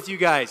anywhere with you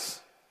guys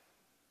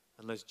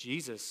unless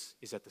Jesus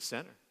is at the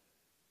center.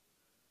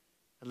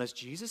 Unless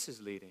Jesus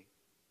is leading.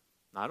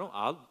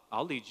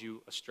 I'll lead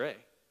you astray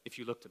if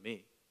you look to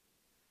me.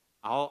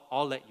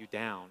 I'll let you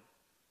down.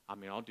 I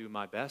mean, I'll do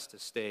my best to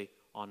stay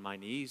on my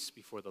knees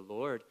before the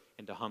Lord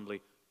and to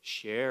humbly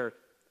share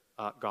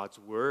God's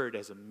word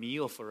as a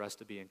meal for us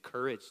to be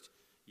encouraged.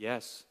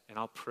 Yes, and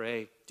I'll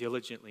pray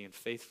diligently and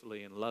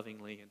faithfully and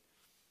lovingly and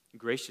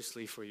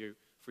graciously for you.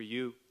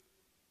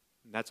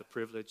 And that's a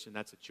privilege and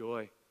that's a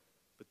joy.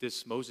 But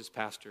this Moses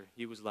pastor,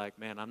 he was like,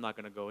 man, I'm not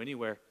going to go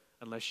anywhere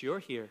unless you're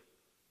here.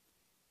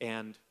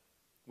 And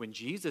when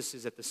Jesus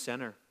is at the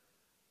center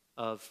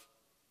of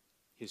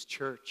His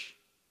church,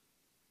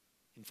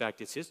 in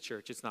fact, it's His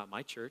church, it's not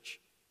my church,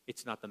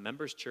 it's not the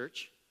members'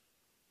 church,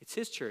 it's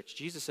His church.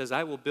 Jesus says,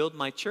 I will build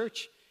my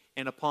church,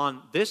 and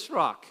upon this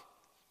rock,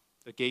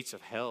 the gates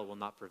of hell will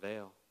not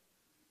prevail.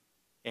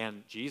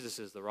 And Jesus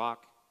is the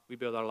rock. We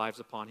build our lives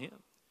upon Him.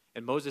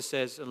 And Moses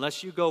says,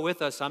 unless you go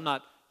with us, I'm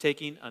not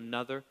taking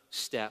another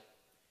step.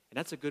 And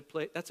that's a good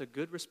that's a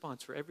good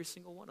response for every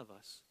single one of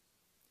us.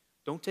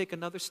 Don't take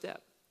another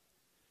step.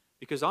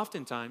 Because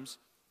oftentimes,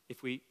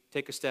 if we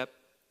take a step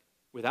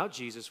without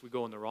Jesus, we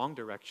go in the wrong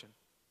direction.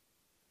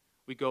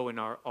 We go in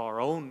our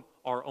own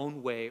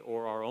way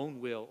or our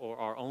own will or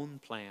our own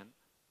plan.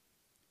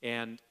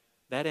 And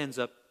that ends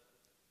up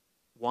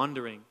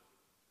wandering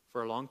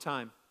for a long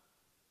time.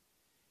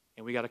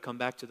 And we got to come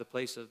back to the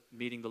place of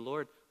meeting the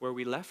Lord where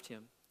we left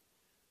Him.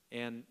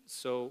 And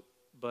so,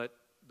 but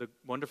the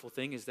wonderful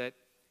thing is that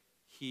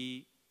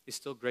He is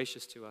still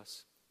gracious to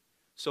us.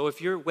 So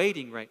if you're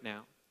waiting right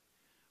now,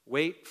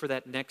 wait for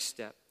that next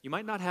step. You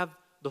might not have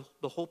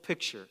the whole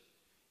picture.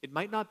 It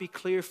might not be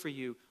clear for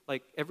you,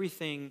 like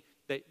everything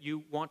that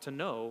you want to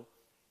know,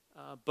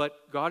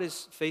 but God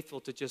is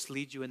faithful to just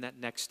lead you in that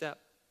next step.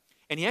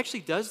 And He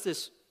actually does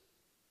this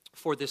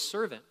for this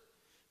servant,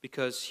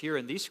 because here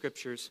in these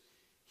scriptures,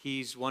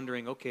 he's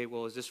wondering, okay,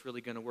 well, is this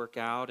really going to work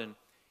out?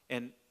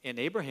 And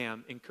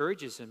Abraham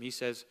encourages him. He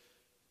says,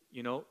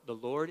 you know, the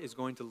Lord is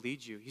going to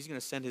lead you. He's going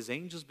to send His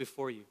angels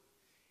before you,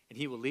 and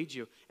He will lead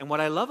you. And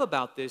what I love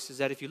about this is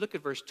that if you look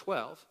at verse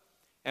 12,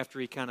 after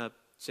he kind of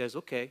says,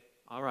 okay,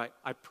 all right,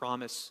 I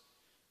promise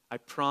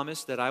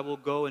that I will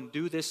go and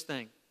do this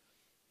thing.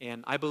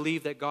 And I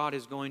believe that God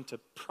is going to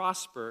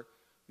prosper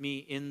me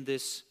in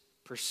this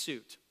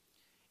pursuit.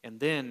 And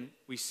then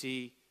we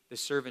see the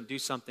servant do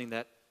something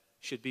that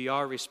should be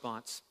our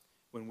response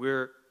when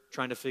we're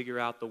trying to figure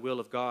out the will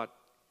of God.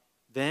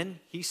 Then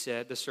he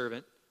said, the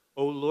servant,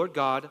 O Lord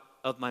God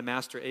of my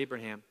master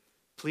Abraham,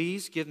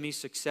 please give me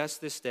success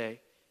this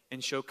day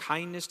and show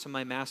kindness to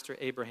my master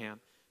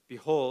Abraham.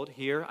 Behold,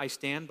 here I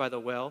stand by the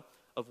well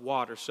of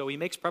water. So he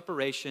makes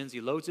preparations,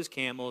 he loads his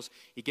camels,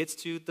 he gets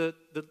to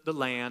the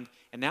land,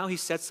 and now he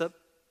sets up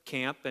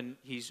camp and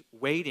he's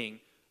waiting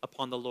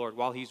upon the Lord.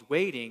 While he's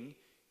waiting,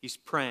 he's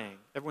praying.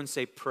 Everyone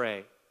say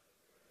pray.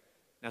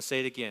 Now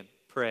say it again,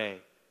 pray.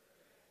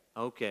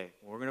 Okay,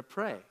 we're going to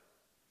pray.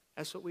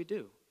 That's what we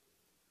do.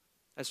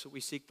 That's what we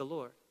seek the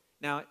Lord.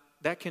 Now,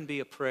 that can be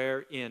a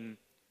prayer in,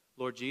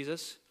 Lord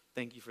Jesus,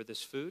 thank you for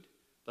this food.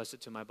 Bless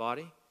it to my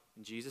body.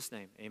 In Jesus'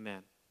 name,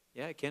 amen.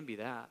 Yeah, it can be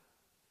that.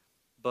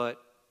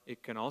 But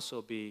it can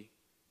also be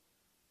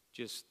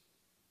just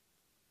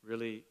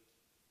really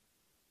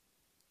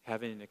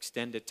having an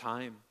extended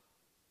time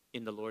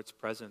in the Lord's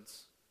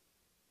presence,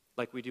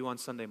 like we do on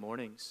Sunday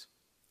mornings.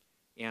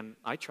 And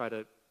I try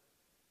to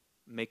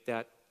make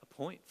that a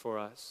point for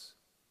us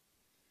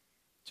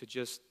to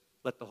just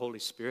let the Holy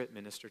Spirit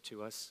minister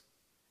to us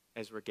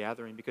as we're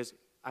gathering. Because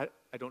I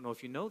don't know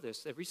if you know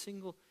this, every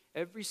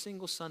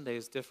single Sunday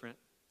is different.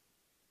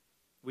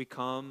 We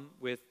come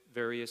with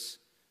various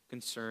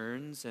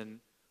concerns, and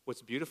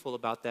what's beautiful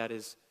about that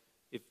is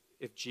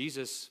if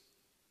Jesus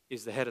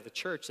is the head of the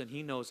church, then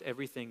He knows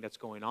everything that's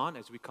going on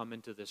as we come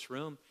into this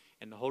room,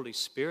 and the Holy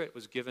Spirit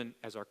was given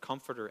as our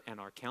comforter and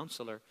our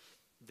counselor.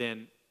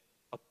 Then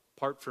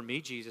apart from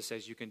me, Jesus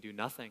says, you can do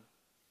nothing.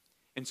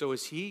 And so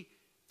as He,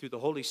 through the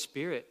Holy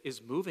Spirit,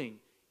 is moving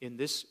in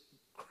this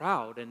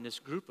crowd and this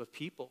group of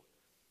people,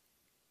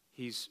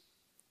 He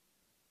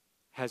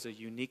has a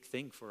unique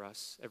thing for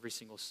us every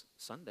single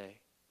Sunday.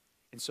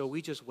 And so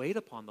we just wait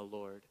upon the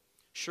Lord.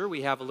 Sure,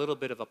 we have a little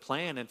bit of a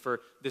plan, and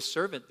for this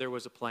servant, there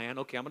was a plan.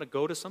 Okay, I'm going to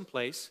go to some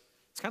place.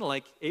 It's kind of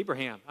like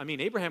Abraham. I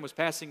mean, Abraham was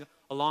passing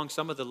along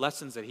some of the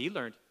lessons that he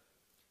learned.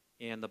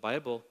 And the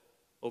Bible,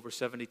 over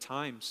 70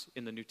 times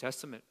in the New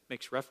Testament,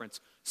 makes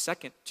reference.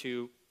 Second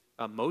to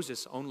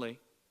Moses only,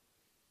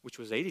 which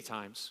was 80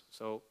 times.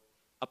 So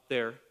up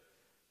there,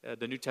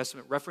 the New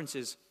Testament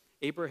references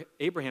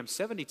Abraham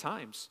 70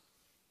 times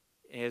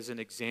as an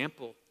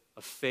example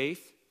of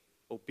faith,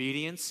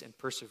 obedience, and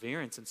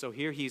perseverance. And so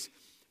here he's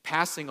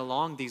passing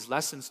along these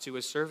lessons to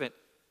his servant.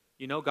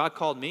 You know, God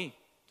called me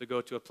to go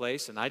to a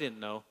place, and I didn't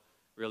know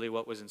really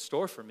what was in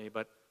store for me,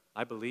 but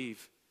I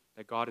believe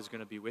that God is going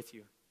to be with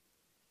you.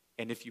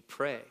 And if you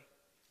pray,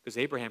 because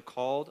Abraham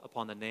called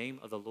upon the name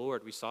of the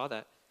Lord, we saw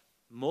that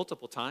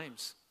multiple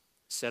times,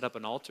 set up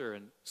an altar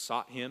and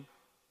sought him.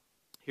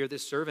 Here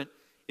this servant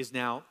is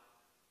now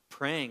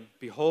praying,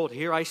 behold,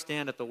 here I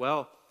stand at the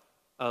well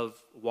of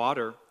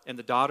water, and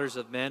the daughters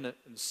of men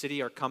in the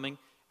city are coming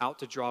out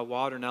to draw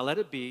water. Now let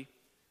it be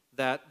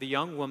that the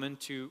young woman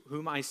to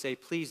whom I say,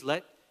 please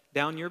let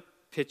down your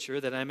pitcher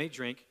that I may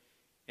drink,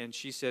 and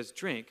she says,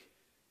 drink,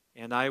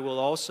 and I will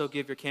also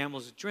give your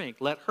camels a drink.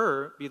 Let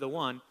her be the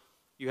one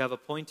you have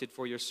appointed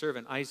for your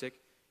servant Isaac,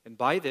 and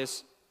by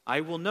this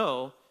I will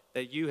know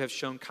that you have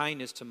shown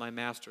kindness to my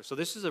master. So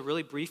this is a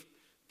really brief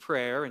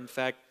prayer. In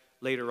fact,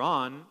 later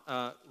on,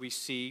 we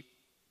see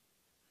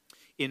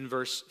in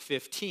verse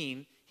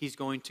 15, he's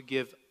going to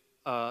give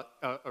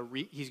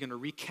he's going to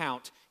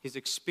recount his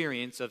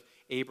experience of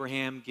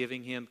Abraham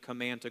giving him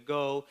command to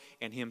go,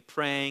 and him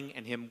praying,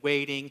 and him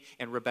waiting,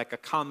 and Rebekah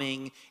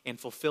coming and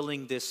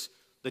fulfilling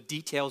the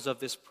details of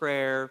this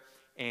prayer,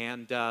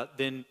 and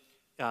then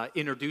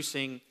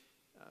introducing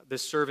the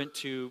servant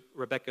to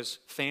Rebekah's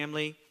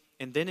family.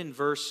 And then in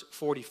verse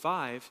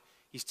 45,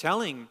 he's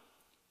telling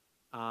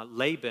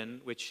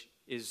Laban, which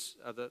is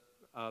the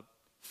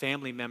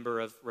family member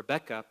of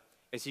Rebekah,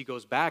 as he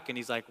goes back and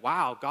he's like,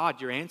 wow,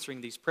 God, you're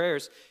answering these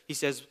prayers. He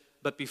says,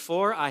 but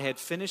before I had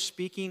finished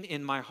speaking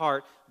in my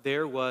heart,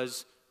 there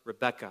was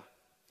Rebekah.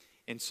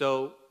 And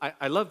so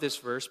I love this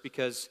verse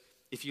because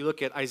if you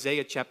look at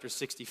Isaiah chapter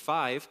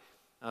 65,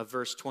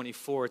 verse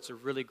 24, it's a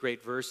really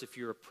great verse if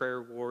you're a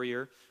prayer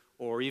warrior,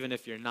 or even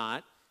if you're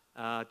not,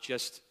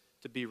 just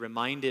to be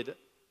reminded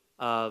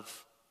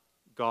of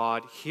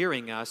God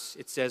hearing us.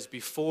 It says,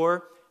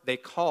 before they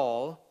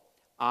call,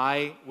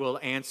 I will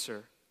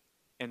answer.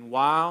 And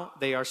while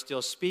they are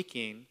still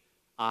speaking,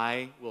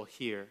 I will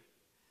hear.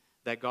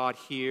 That God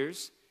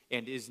hears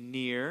and is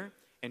near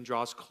and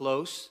draws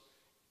close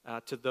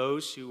to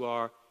those who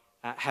are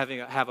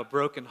have a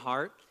broken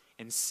heart,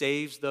 and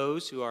saves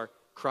those who are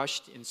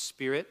crushed in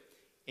spirit.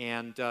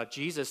 And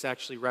Jesus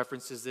actually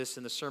references this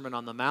in the Sermon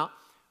on the Mount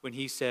when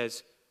he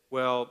says,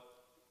 well,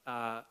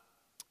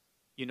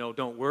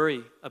 don't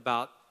worry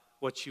about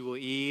what you will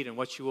eat and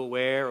what you will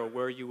wear or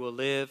where you will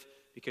live,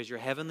 because your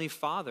heavenly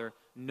Father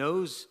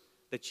knows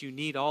that you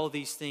need all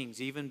these things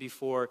even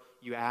before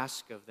you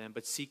ask of them.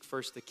 But seek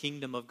first the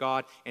kingdom of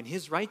God and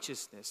his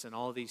righteousness, and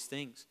all these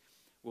things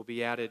will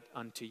be added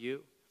unto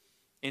you.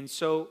 And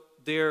so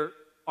there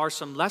are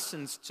some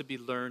lessons to be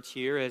learned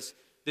here as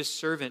this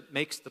servant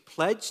makes the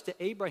pledge to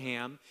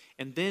Abraham,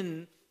 and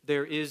then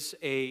there is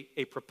a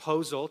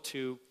proposal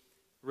to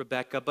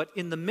Rebekah. But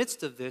in the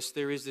midst of this,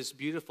 there is this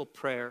beautiful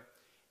prayer.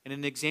 And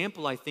an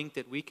example I think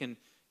that we can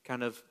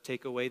kind of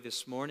take away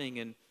this morning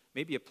and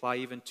maybe apply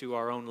even to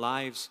our own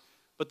lives.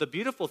 But the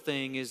beautiful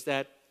thing is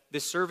that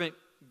this servant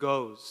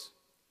goes.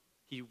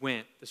 He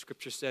went. The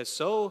scripture says,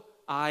 so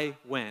I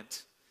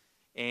went.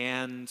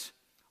 And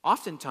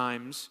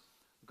oftentimes,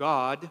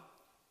 God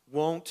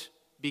won't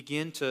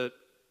begin to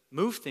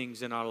move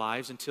things in our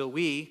lives until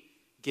we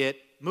get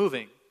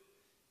moving.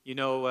 You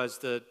know, what's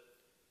the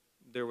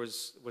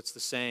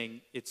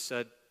saying? It's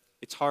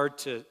hard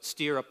to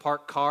steer a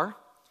parked car.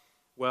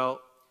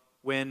 Well,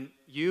 when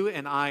you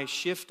and I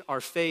shift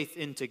our faith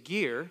into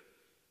gear,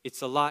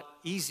 it's a lot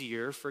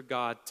easier for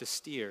God to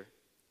steer.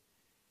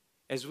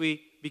 As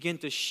we begin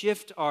to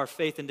shift our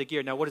faith into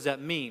gear. Now, what does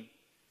that mean?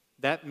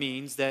 That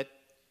means that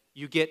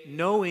you get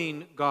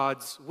knowing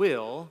God's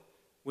will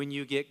when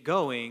you get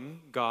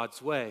going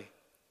God's way.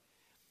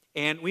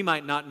 And we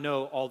might not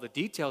know all the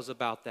details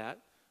about that,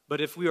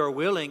 but if we are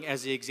willing,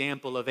 as the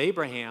example of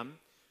Abraham,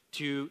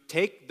 to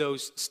take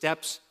those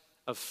steps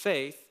of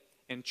faith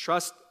and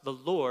trust the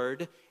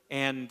Lord.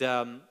 And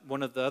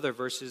one of the other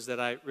verses that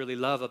I really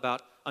love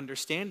about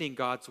understanding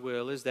God's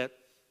will is that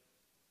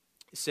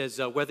it says,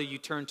 whether you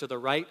turn to the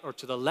right or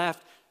to the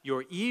left,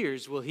 your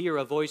ears will hear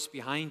a voice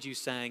behind you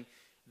saying,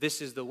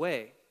 this is the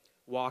way,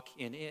 walk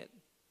in it.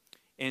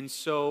 And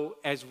so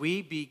as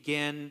we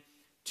begin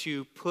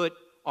to put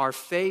our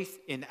faith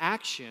in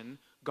action,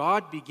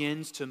 God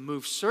begins to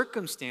move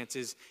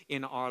circumstances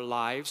in our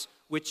lives,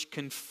 which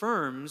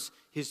confirms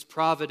his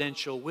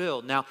providential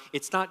will. Now,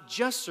 it's not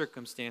just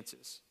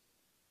circumstances.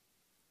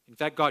 In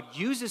fact, God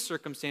uses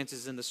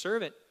circumstances in the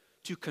servant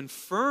to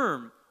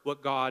confirm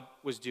what God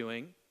was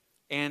doing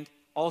and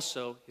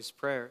also his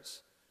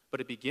prayers.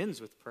 But it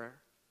begins with prayer.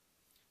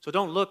 So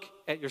don't look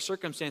at your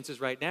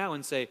circumstances right now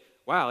and say,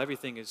 wow,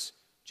 everything is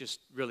just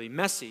really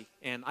messy,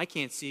 and I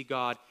can't see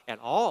God at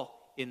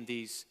all in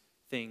these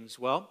things.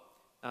 Well,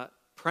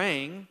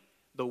 praying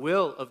the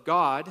will of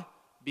God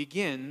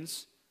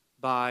begins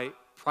by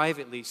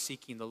privately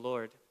seeking the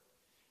Lord.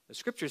 The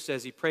scripture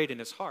says he prayed in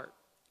his heart.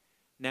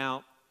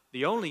 Now,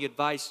 the only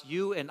advice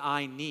you and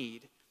I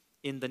need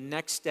in the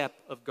next step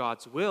of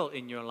God's will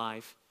in your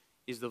life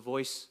is the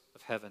voice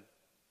of heaven.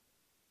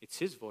 It's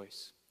his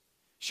voice.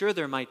 Sure,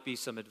 there might be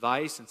some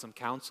advice and some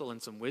counsel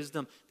and some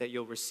wisdom that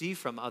you'll receive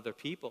from other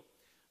people,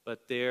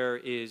 but there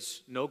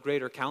is no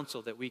greater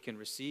counsel that we can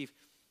receive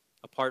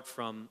apart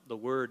from the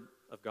Word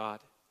of God.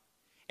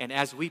 And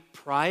as we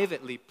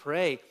privately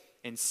pray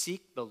and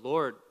seek the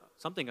Lord,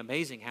 something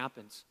amazing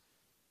happens.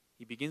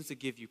 He begins to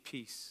give you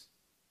peace.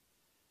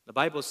 The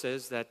Bible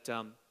says that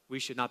we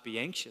should not be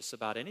anxious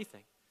about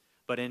anything,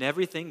 but in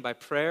everything by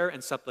prayer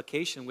and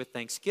supplication with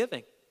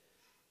thanksgiving,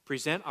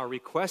 present our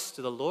requests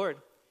to the Lord,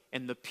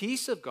 and the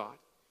peace of God,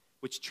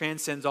 which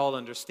transcends all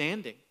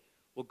understanding,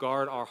 will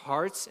guard our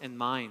hearts and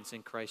minds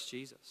in Christ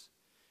Jesus.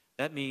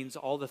 That means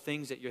all the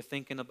things that you're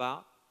thinking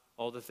about,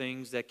 all the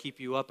things that keep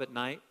you up at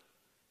night,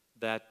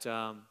 that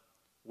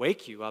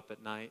wake you up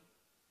at night,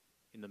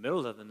 in the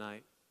middle of the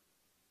night,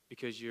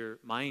 because your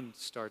mind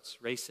starts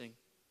racing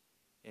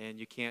and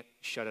you can't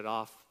shut it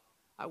off.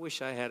 I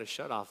wish I had a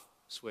shut-off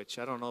switch.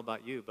 I don't know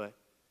about you, but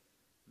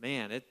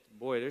man,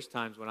 there's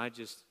times when I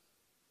just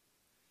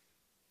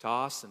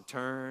toss and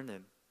turn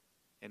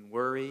and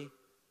worry,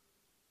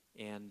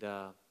 and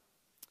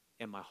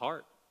my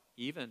heart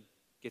even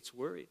gets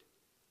worried.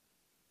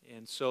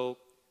 And so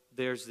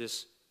there's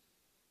this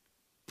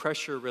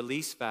pressure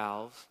release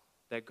valve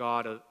that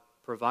God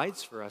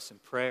provides for us in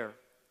prayer.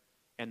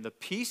 And the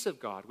peace of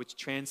God, which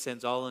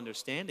transcends all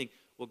understanding,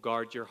 will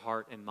guard your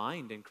heart and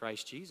mind in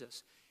Christ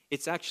Jesus.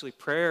 It's actually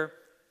prayer.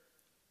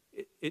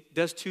 It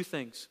does two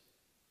things.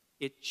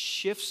 It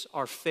shifts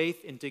our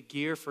faith into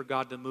gear for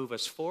God to move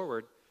us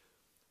forward,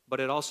 but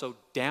it also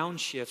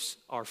downshifts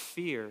our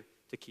fear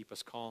to keep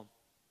us calm.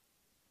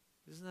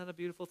 Isn't that a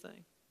beautiful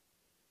thing?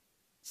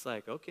 It's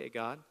like, okay,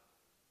 God,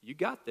 you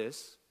got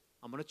this.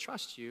 I'm going to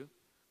trust you,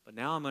 but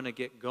now I'm going to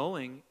get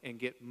going and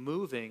get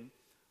moving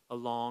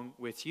along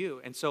with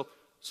you. And so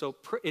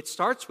it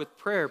starts with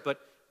prayer, but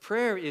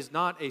prayer is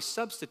not a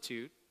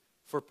substitute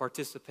for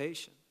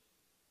participation.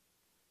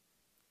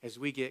 As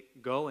we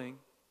get going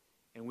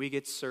and we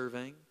get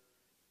serving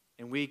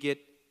and we get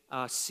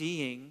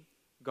seeing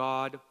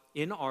God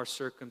in our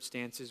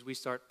circumstances, we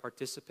start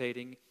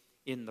participating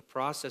in the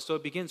process. So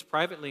it begins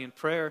privately in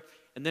prayer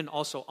and then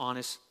also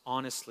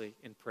honestly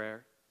in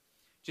prayer.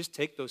 Just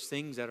take those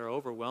things that are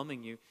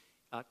overwhelming you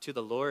to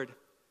the Lord.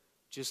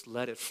 Just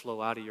let it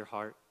flow out of your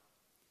heart,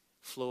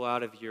 flow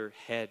out of your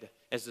head.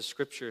 As the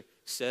scripture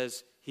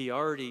says, he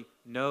already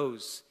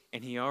knows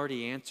and he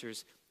already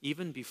answers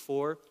even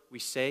before we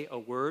say a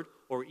word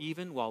or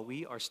even while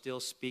we are still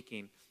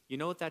speaking. You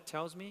know what that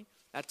tells me?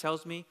 That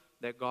tells me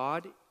that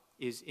God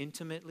is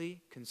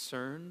intimately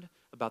concerned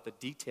about the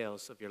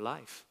details of your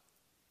life.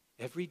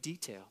 Every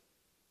detail.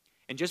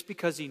 And just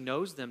because he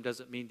knows them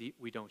doesn't mean that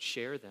we don't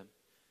share them.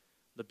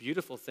 The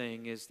beautiful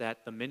thing is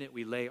that the minute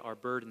we lay our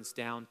burdens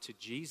down to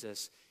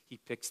Jesus, he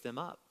picks them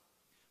up.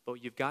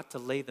 But you've got to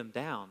lay them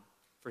down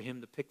for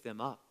him to pick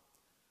them up.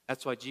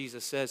 That's why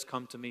Jesus says,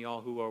 come to me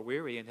all who are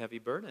weary and heavy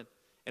burdened,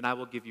 and I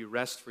will give you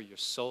rest for your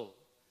soul.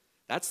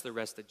 That's the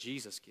rest that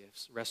Jesus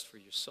gives, rest for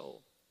your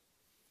soul.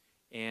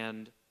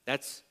 And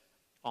that's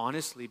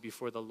honestly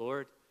before the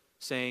Lord,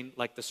 saying,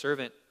 like the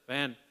servant,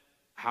 man,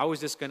 how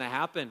is this going to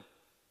happen?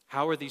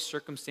 How are these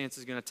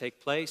circumstances going to take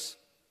place?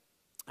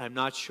 I'm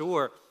not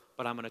sure,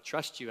 but I'm going to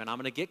trust you, and I'm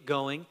going to get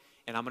going,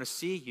 and I'm going to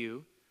see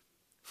you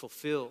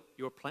fulfill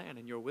your plan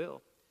and your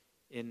will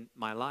in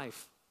my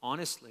life,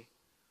 honestly.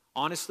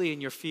 Honestly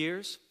in your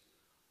fears,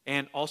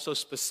 and also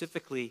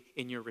specifically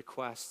in your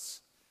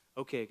requests.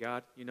 Okay,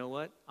 God, you know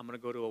what? I'm going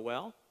to go to a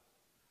well.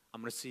 I'm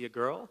going to see a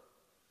girl.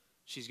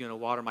 She's going to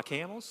water my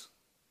camels.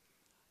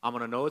 I'm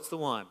going to know it's the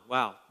one.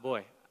 Wow,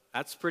 boy,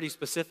 that's pretty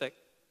specific.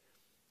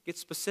 Get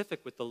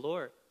specific with the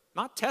Lord.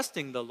 Not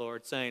testing the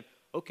Lord, saying,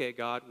 okay,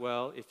 God,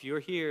 well, if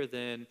you're here,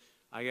 then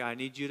I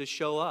need you to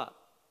show up.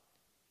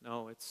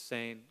 No, it's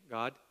saying,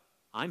 God,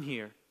 I'm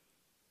here,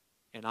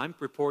 and I'm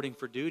reporting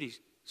for duty,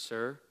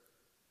 sir.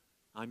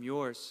 I'm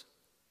yours,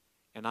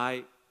 and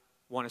I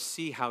want to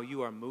see how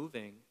you are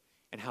moving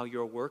and how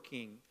you're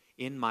working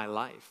in my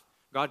life.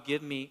 God,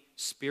 give me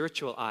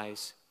spiritual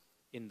eyes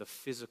in the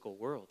physical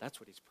world. That's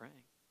what he's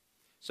praying.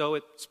 So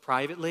it's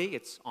privately,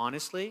 it's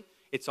honestly,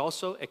 it's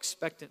also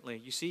expectantly.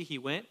 You see, he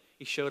went,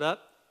 he showed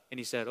up, and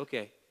he said,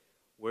 okay,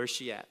 where's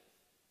she at?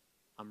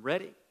 I'm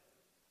ready.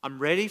 I'm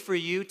ready for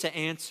you to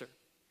answer.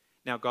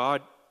 Now,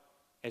 God,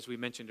 as we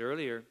mentioned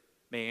earlier,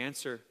 may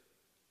answer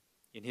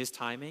in his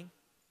timing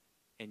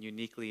and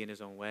uniquely in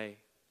his own way.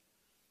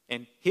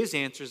 And his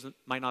answers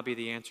might not be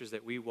the answers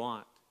that we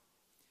want.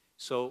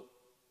 So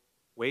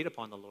wait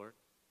upon the Lord.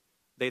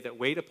 They that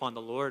wait upon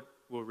the Lord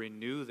will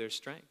renew their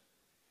strength.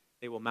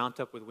 They will mount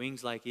up with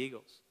wings like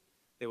eagles.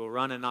 They will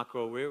run and not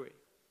grow weary.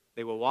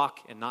 They will walk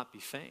and not be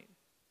faint.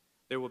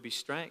 There will be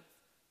strength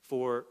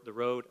for the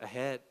road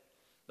ahead,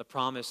 the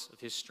promise of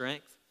his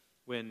strength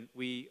when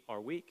we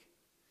are weak.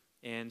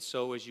 And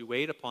so as you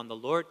wait upon the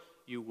Lord,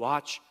 you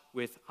watch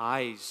with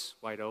eyes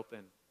wide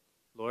open.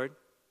 Lord,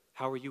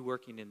 how are you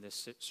working in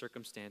this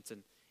circumstance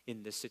and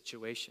in this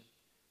situation?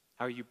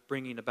 How are you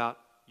bringing about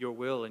your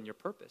will and your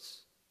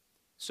purpose?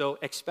 So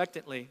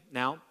expectantly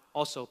now,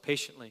 also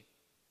patiently.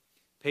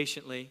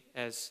 Patiently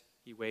as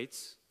he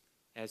waits,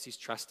 as he's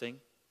trusting,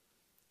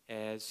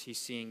 as he's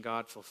seeing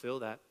God fulfill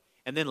that.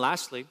 And then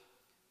lastly,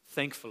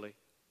 thankfully.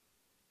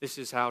 This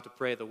is how to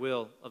pray the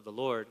will of the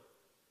Lord.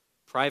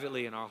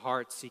 Privately in our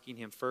hearts, seeking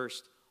him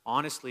first.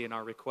 Honestly in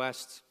our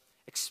requests.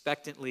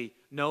 Expectantly,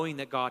 knowing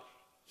that God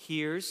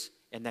hears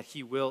and that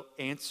he will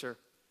answer.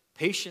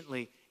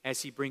 Patiently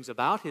as he brings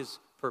about his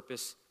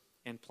purpose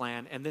and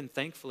plan. And then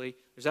thankfully,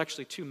 there's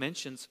actually two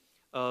mentions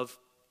of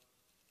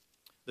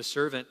the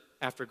servant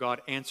after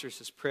God answers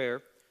his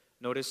prayer.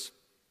 Notice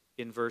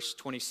in verse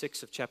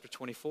 26 of chapter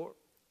 24. It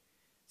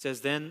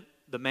says, then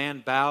the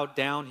man bowed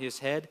down his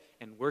head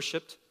and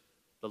worshiped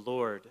the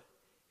Lord.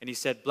 And he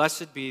said,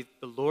 blessed be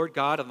the Lord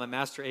God of my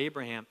master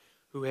Abraham,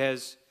 who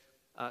has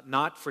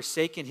not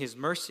forsaken his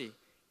mercy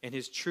and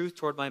his truth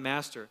toward my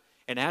master.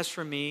 And as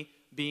for me,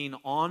 being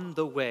on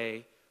the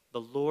way,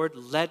 the Lord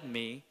led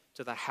me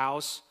to the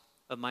house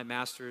of my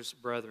master's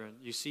brethren.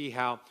 You see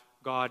how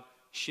God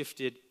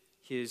shifted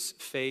his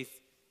faith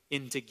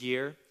into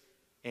gear.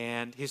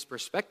 And his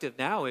perspective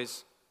now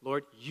is,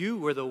 Lord, you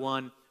were the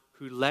one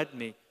who led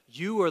me.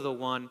 You were the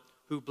one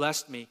who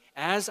blessed me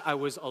as I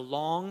was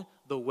along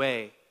the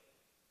way.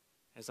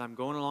 As I'm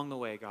going along the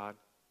way, God,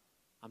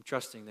 I'm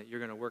trusting that you're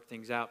going to work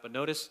things out. But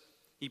notice,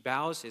 he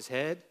bows his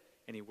head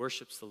and he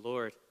worships the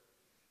Lord.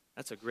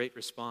 That's a great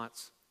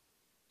response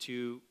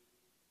to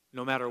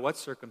no matter what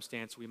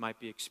circumstance we might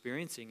be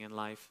experiencing in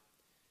life,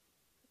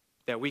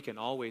 that we can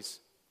always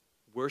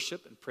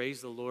worship and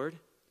praise the Lord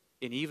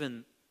in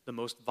even the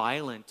most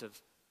violent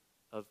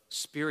of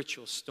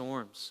spiritual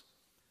storms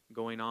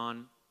going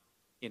on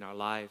in our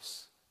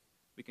lives.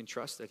 We can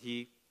trust that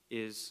he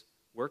is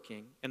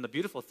working. And the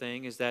beautiful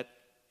thing is that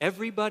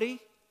everybody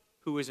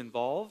who is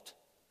involved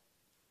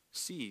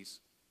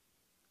sees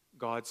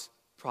God's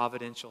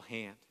providential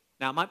hand.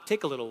 Now, it might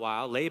take a little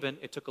while. Laban,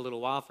 it took a little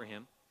while for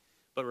him.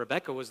 But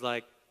Rebekah was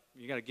like,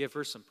 you got to give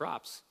her some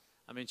props.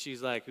 I mean,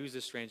 she's like, who's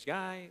this strange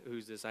guy?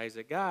 Who's this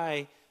Isaac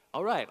guy?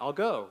 All right, I'll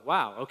go.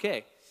 Wow,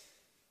 okay.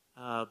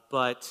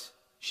 But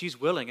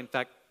she's willing. In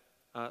fact,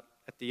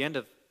 at the end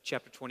of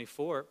chapter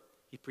 24,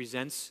 he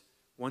presents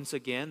once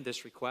again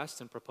this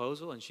request and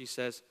proposal, and she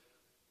says,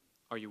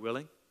 are you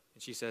willing?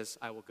 And she says,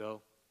 I will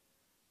go.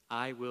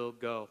 I will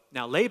go.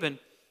 Now, Laban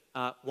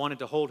wanted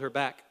to hold her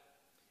back,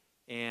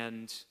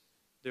 and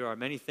there are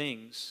many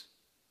things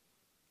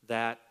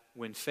that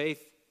when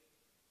faith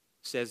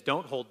says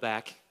don't hold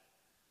back,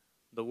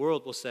 the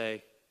world will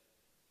say,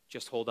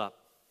 just hold up.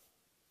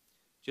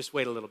 Just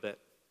wait a little bit.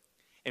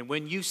 And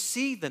when you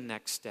see the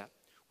next step,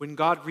 when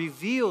God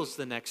reveals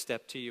the next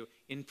step to you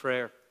in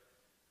prayer,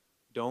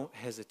 don't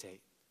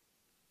hesitate.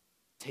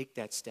 Take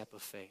that step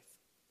of faith.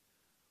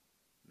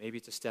 Maybe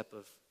it's a step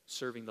of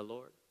serving the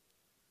Lord,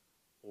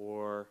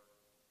 or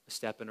a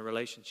step in a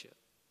relationship,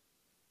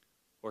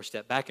 or a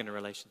step back in a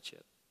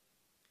relationship.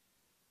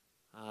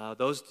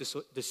 Those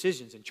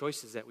decisions and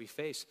choices that we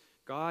face,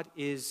 God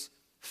is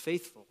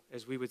faithful,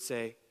 as we would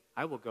say,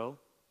 I will go,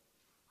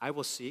 I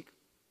will seek,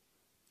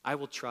 I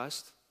will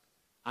trust.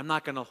 I'm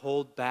not going to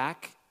hold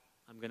back.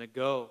 I'm going to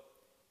go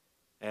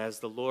as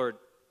the Lord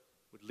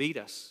would lead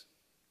us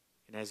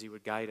and as he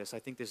would guide us. I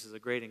think this is a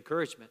great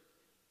encouragement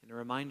and a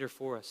reminder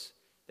for us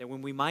that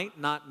when we might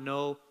not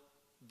know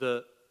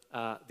the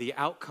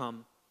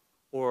outcome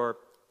or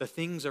the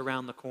things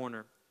around the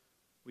corner,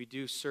 we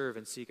do serve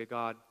and seek a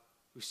God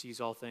who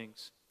sees all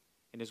things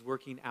and is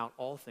working out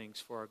all things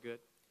for our good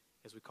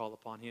as we call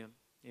upon him.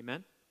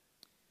 Amen?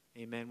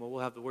 Amen. Well,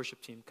 we'll have the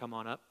worship team come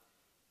on up,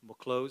 and we'll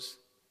close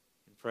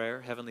in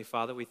prayer. Heavenly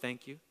Father, we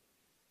thank you.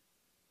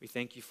 We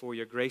thank you for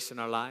your grace in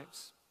our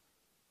lives.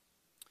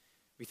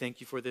 We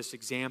thank you for this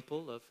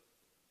example of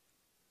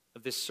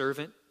this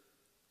servant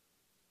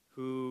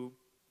who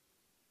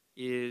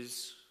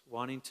is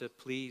wanting to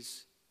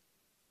please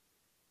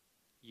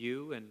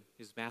you and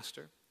his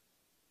master.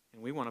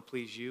 And we want to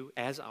please you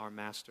as our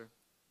master.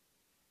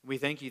 We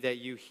thank you that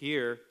you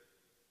hear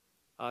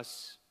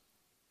us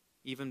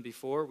even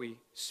before we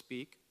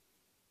speak.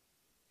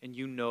 And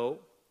you know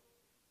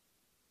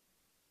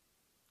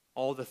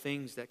all the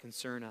things that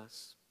concern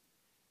us.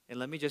 And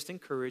let me just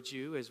encourage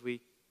you as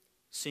we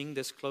sing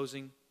this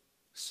closing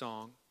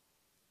song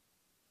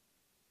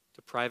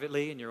to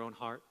privately in your own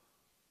heart,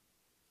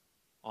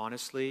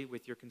 honestly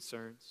with your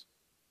concerns,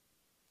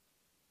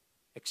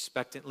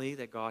 expectantly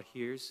that God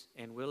hears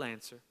and will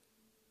answer,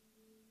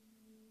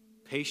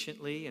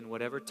 patiently in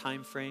whatever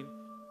time frame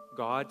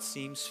God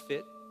seems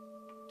fit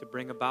to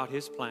bring about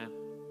his plan,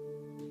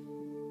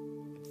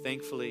 and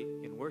thankfully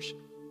in worship.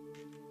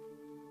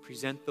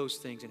 Present those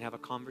things and have a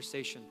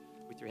conversation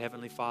with your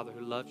Heavenly Father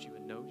who loves you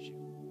and knows you.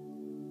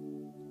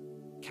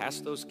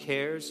 Cast those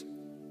cares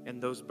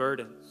and those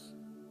burdens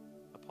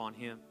upon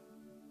Him.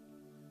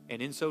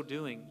 And in so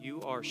doing,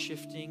 you are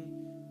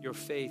shifting your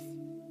faith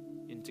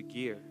into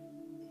gear.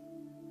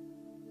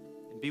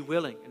 And be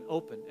willing and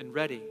open and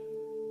ready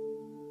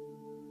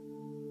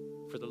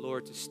for the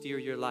Lord to steer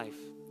your life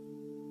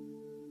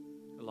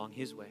along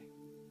His way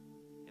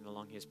and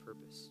along His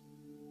purpose.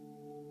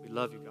 We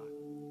love you, God.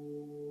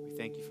 We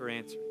thank you for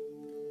answering.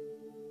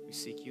 We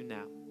seek you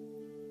now.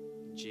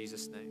 In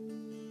Jesus' name,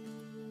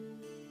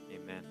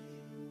 amen.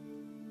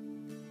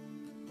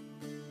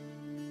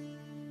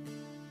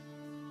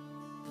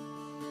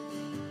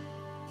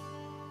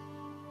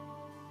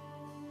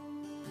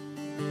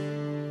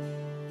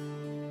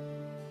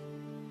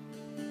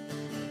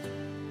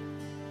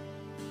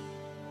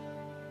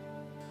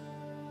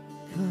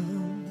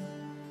 Come,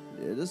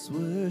 let us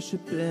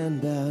worship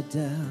and bow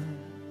down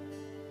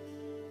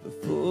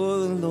before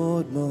the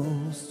Lord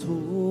most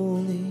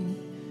holy,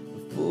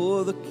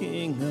 before the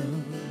King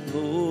of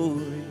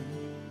glory.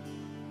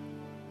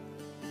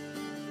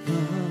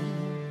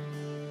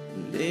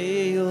 Come,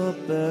 lay your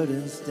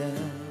burdens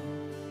down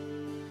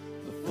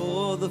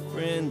before the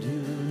friend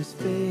who's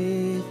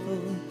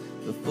faithful,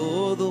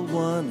 before the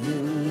one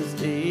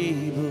who's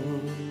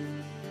able.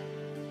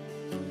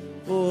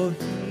 For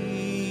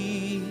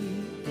He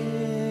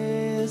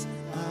is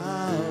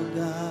our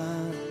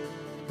God,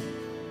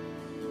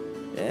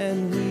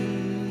 and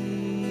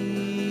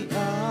we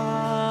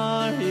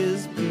are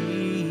His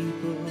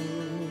people.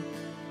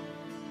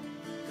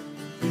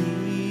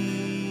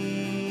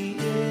 He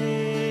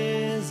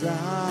is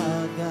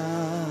our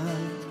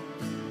God,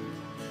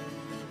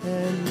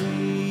 and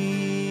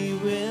we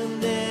will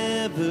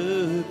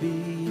never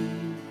be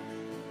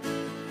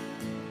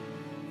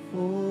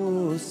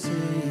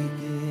forsaken.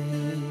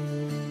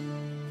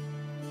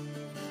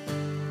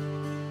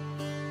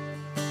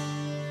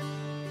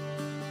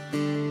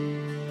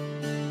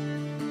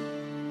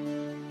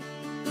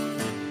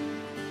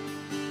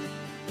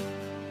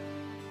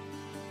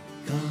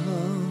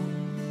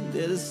 Come,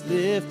 let us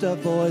lift our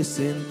voice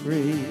in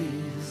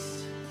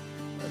praise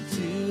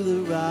unto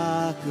the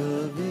Rock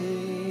of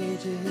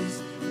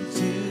Ages,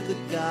 unto the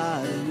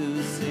God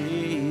who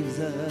saves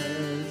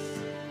us.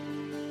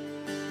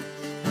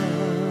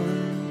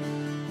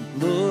 Come,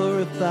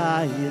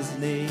 glorify His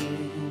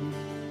name,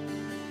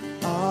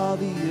 all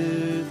the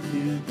earth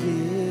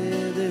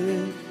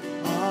together,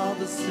 all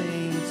the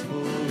saints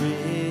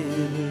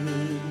forever.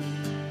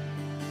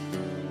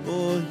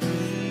 For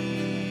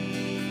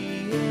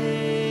He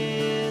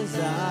is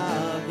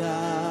our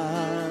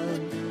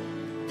God,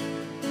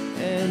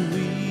 and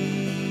we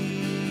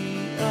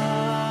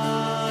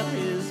are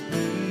His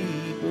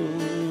people.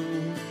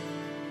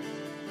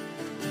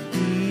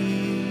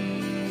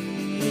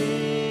 He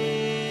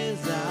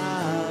is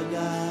our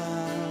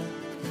God,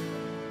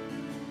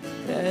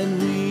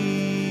 and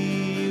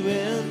we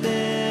will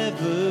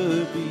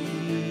never be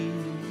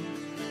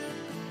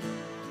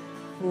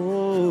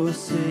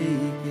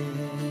forsaken.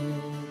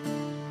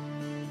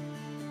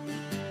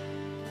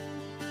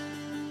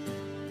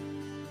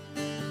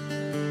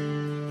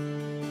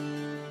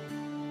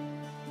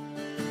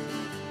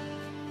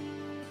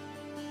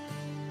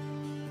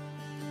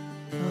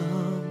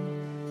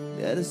 Come,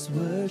 let us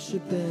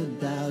worship and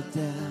bow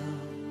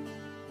down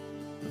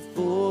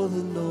before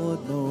the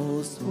Lord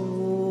most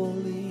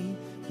holy,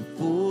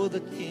 before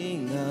the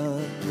King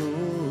of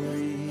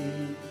glory.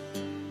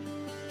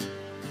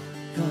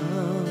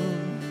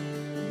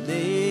 Come,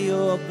 lay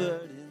your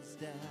burdens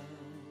down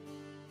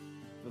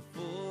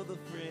before the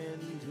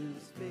friend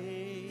who's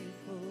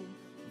faithful,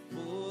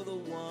 before the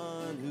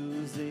one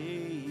who's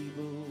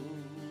able.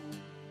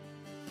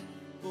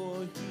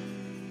 For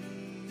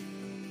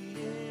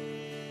He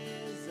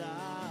is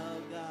our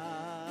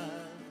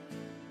God,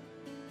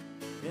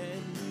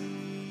 and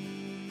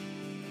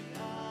we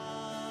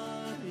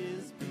are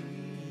His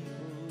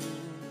people.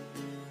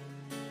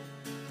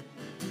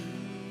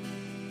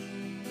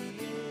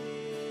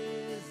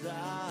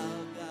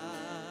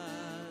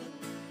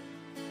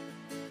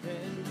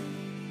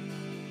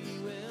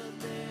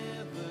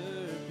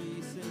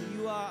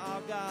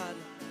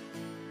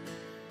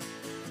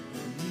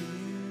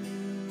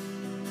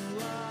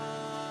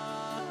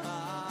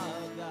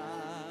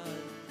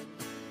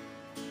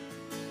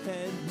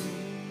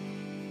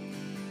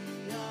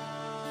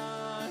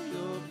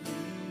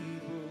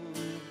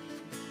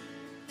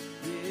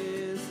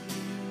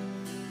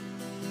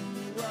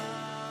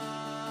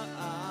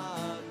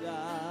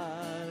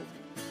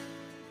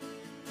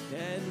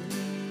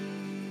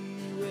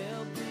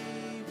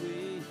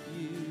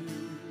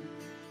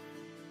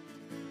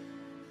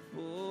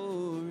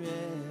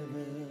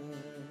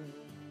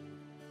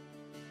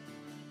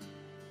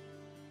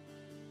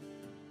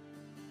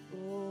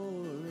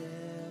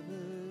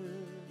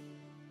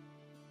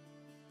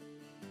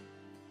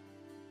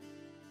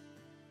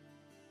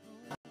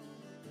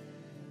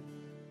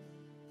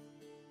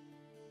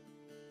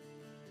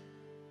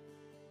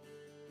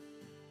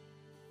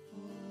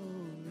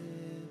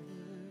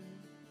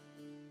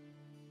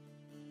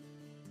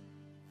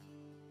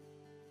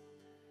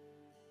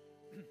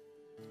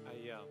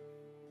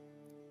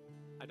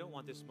 I don't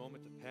want this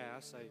moment to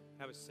pass. I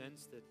have a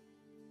sense that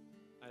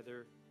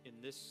either in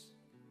this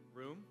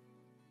room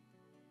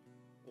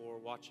or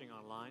watching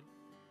online,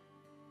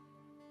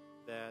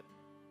 that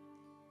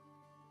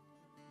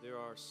there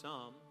are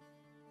some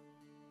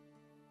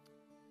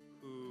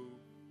who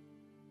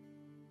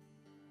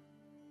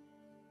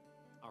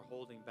are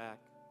holding back.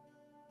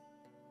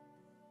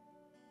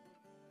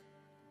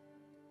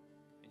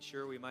 And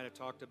sure, we might have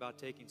talked about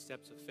taking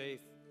steps of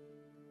faith,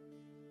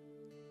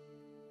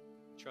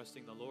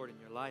 trusting the Lord in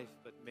your life,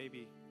 but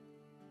maybe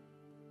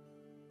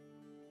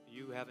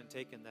you haven't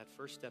taken that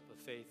first step of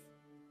faith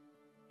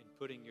in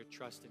putting your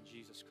trust in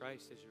Jesus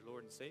Christ as your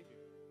Lord and Savior.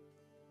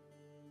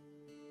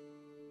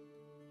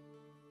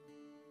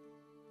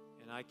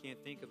 And I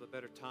can't think of a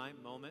better time,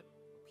 moment,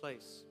 or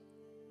place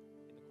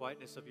in the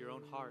quietness of your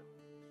own heart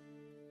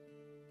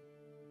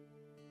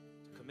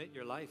to commit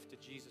your life to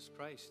Jesus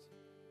Christ,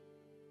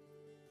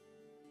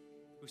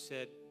 who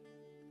said,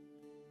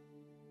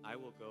 I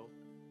will go.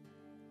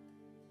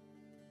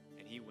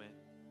 And He went.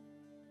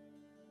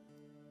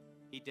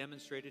 He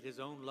demonstrated His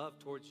own love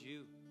towards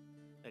you,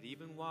 that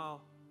even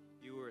while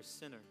you were a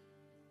sinner,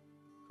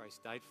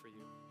 Christ died for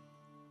you.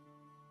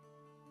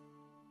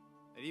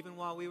 That even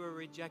while we were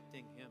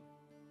rejecting Him,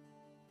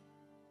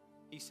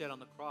 He said on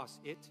the cross,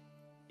 it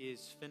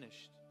is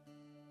finished.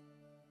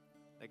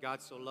 That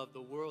God so loved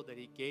the world that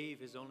He gave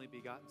His only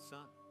begotten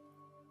Son,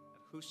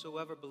 that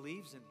whosoever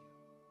believes in Him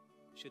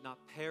should not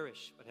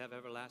perish but have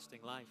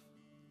everlasting life.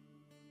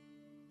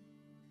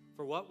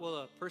 For what will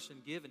a person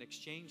give in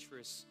exchange for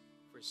his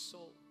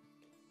soul?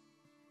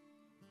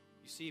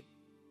 You see,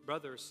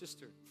 brother or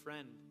sister,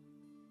 friend,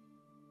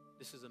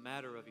 this is a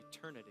matter of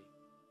eternity.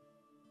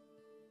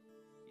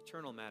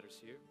 Eternal matters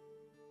here.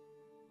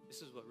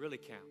 This is what really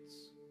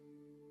counts.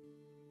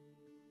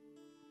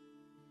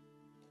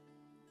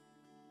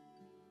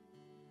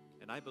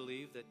 And I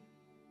believe that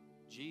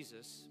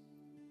Jesus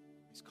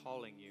is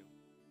calling you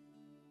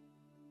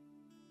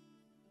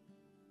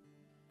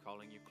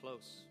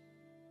close,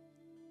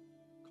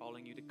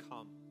 calling you to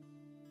come,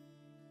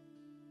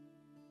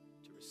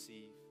 to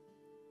receive,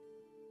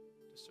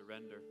 to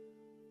surrender,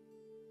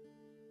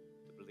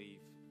 to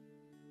believe.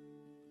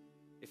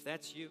 If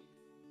that's you,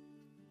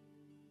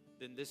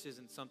 then this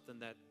isn't something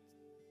that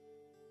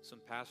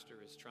some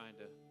pastor is trying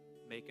to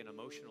make an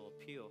emotional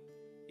appeal.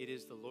 It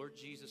is the Lord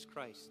Jesus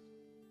Christ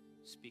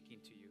speaking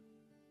to you.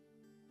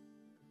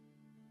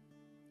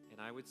 And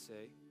I would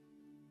say,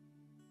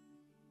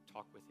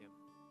 talk with Him.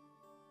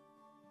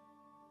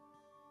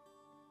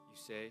 You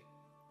say,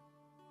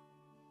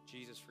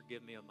 Jesus,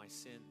 forgive me of my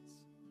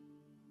sins.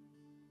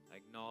 I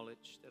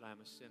acknowledge that I'm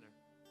a sinner.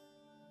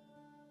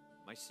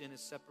 My sin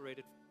has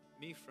separated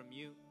me from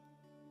you.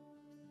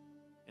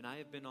 And I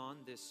have been on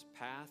this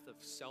path of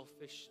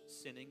selfish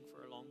sinning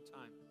for a long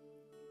time.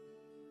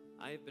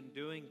 I have been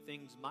doing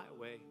things my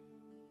way,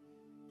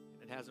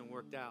 and it hasn't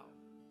worked out.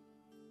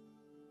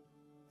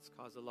 It's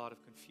caused a lot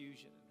of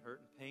confusion and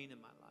hurt and pain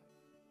in my life.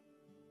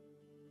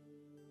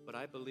 But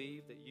I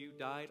believe that you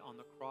died on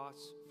the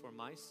cross for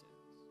my sins.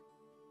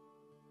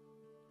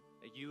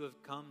 That you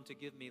have come to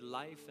give me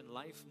life and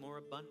life more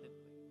abundantly.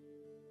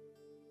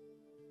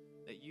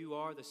 That you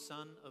are the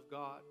Son of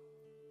God,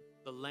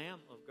 the Lamb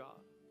of God,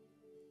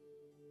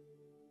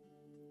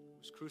 who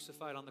was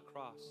crucified on the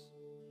cross.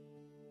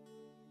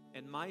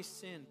 And my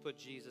sin put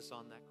Jesus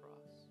on that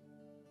cross.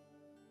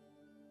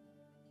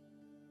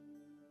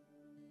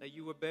 That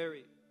you were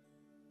buried,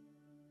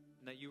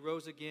 and that you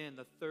rose again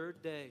the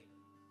third day,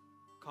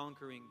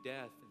 conquering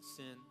death and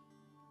sin,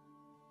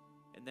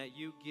 and that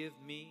you give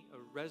me a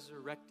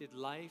resurrected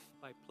life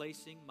by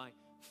placing my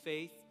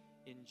faith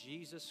in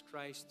Jesus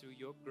Christ through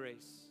your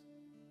grace.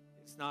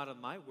 It's not of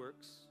my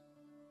works.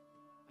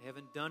 I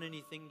haven't done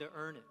anything to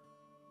earn it.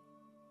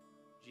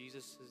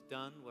 Jesus has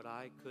done what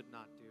I could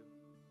not do.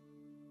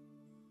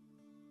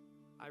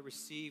 I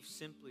receive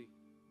simply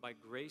by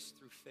grace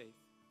through faith.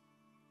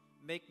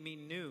 Make me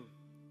new.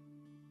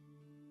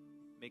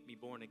 Make me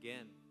born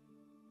again.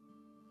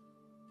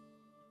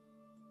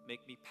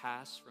 Make me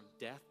pass from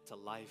death to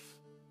life.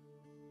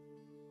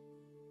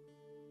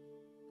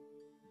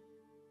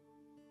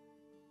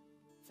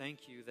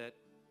 Thank you that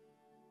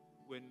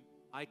when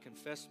I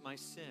confess my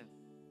sin,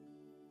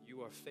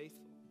 you are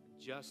faithful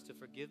and just to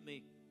forgive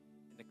me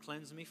and to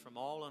cleanse me from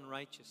all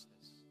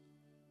unrighteousness.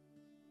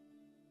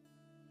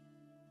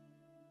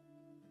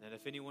 And that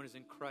if anyone is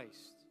in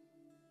Christ,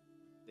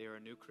 they are a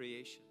new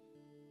creation.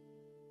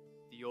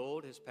 The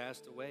old has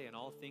passed away and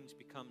all things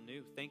become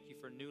new. Thank you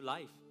for new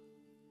life.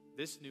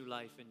 This new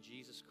life in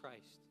Jesus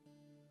Christ.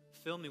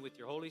 Fill me with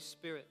your Holy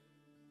Spirit.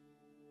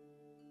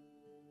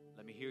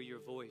 Let me hear your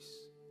voice.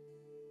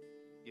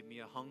 Give me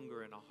a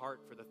hunger and a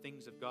heart for the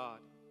things of God,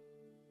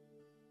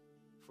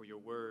 for your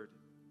word,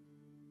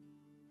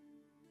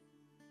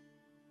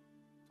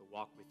 to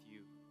walk with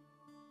you.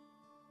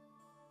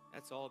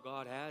 That's all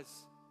God has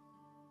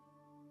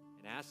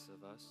and asks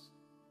of us,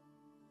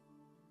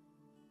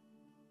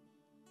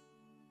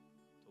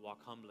 to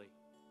walk humbly,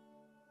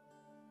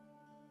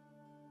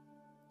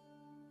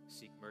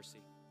 seek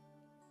mercy,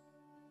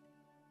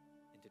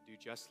 do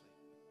justly.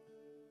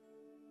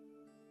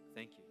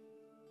 Thank you.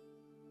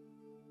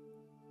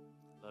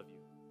 Love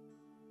you.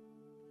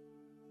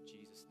 In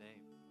Jesus'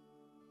 name.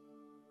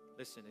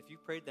 Listen, if you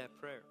prayed that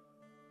prayer,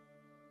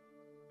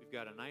 we've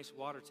got a nice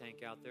water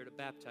tank out there to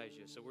baptize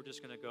you. So we're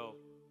just going to go.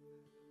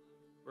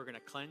 We're going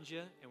to cleanse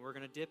you and we're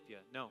going to dip you.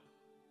 No.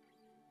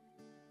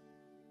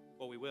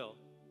 Well, we will.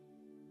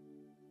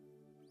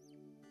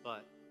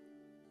 But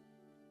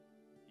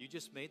you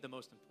just made the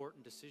most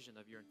important decision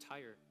of your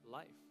entire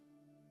life.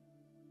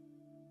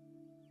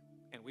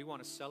 And we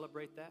want to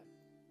celebrate that.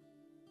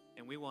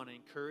 And we want to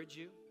encourage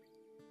you.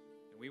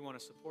 And we want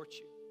to support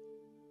you.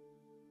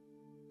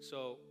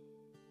 So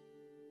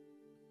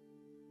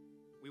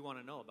we want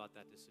to know about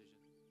that decision.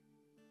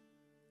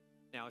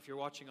 Now, if you're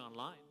watching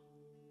online,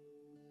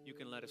 you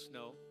can let us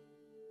know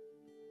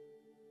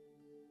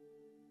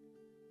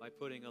by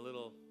putting a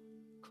little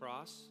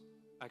cross.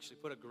 Actually,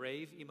 put a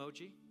grave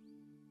emoji.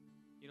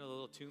 You know, the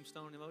little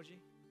tombstone emoji?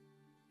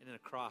 And then a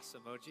cross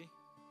emoji.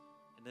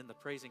 And then the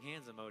praising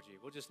hands emoji.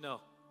 We'll just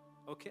know,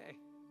 okay,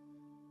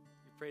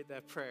 you prayed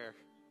that prayer.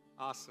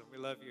 Awesome. We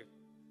love you.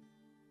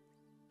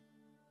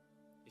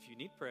 If you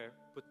need prayer,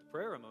 put the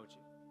prayer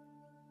emoji.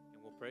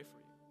 And we'll pray for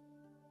you.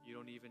 You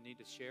don't even need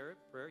to share it.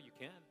 Prayer, you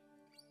can.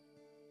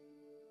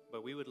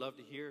 But we would love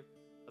to hear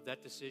of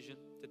that decision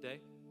today.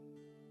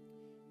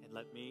 And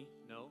let me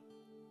know.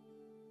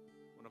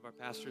 One of our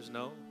pastors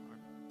know. Or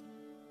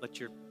let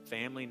your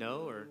family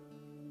know. Or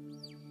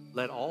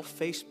let all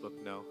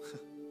Facebook know.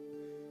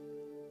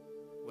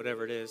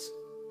 Whatever it is.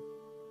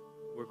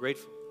 We're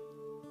grateful.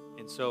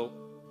 And so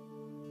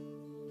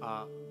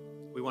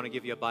we want to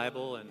give you a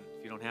Bible. And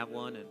if you don't have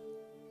one, and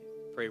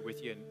pray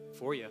with you and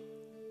for you.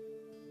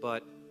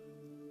 But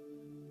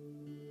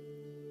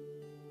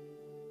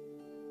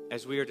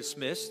as we are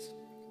dismissed,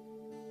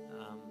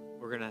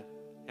 we're going to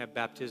have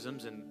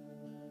baptisms, and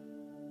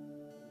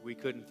we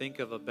couldn't think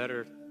of a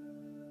better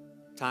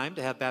time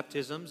to have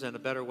baptisms and a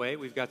better way.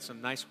 We've got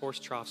some nice horse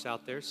troughs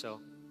out there, so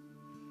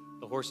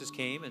the horses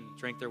came and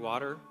drank their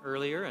water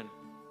earlier, and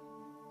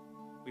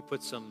we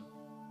put some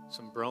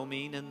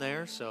bromine in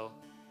there, so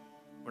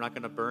we're not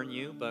going to burn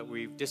you, but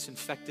we've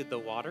disinfected the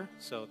water,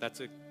 so that's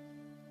a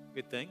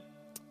good thing.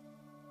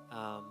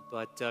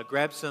 But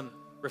grab some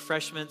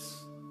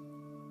refreshments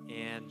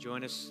and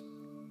join us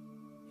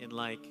in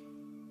like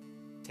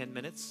 10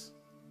 minutes,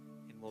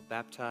 and we'll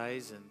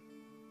baptize and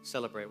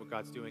celebrate what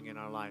God's doing in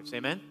our lives.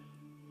 Amen?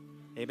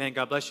 Amen.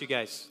 God bless you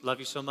guys. Love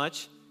you so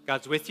much.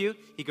 God's with you.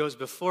 He goes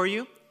before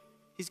you.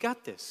 He's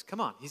got this. Come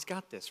on. He's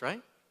got this,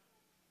 right?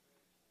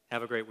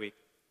 Have a great week.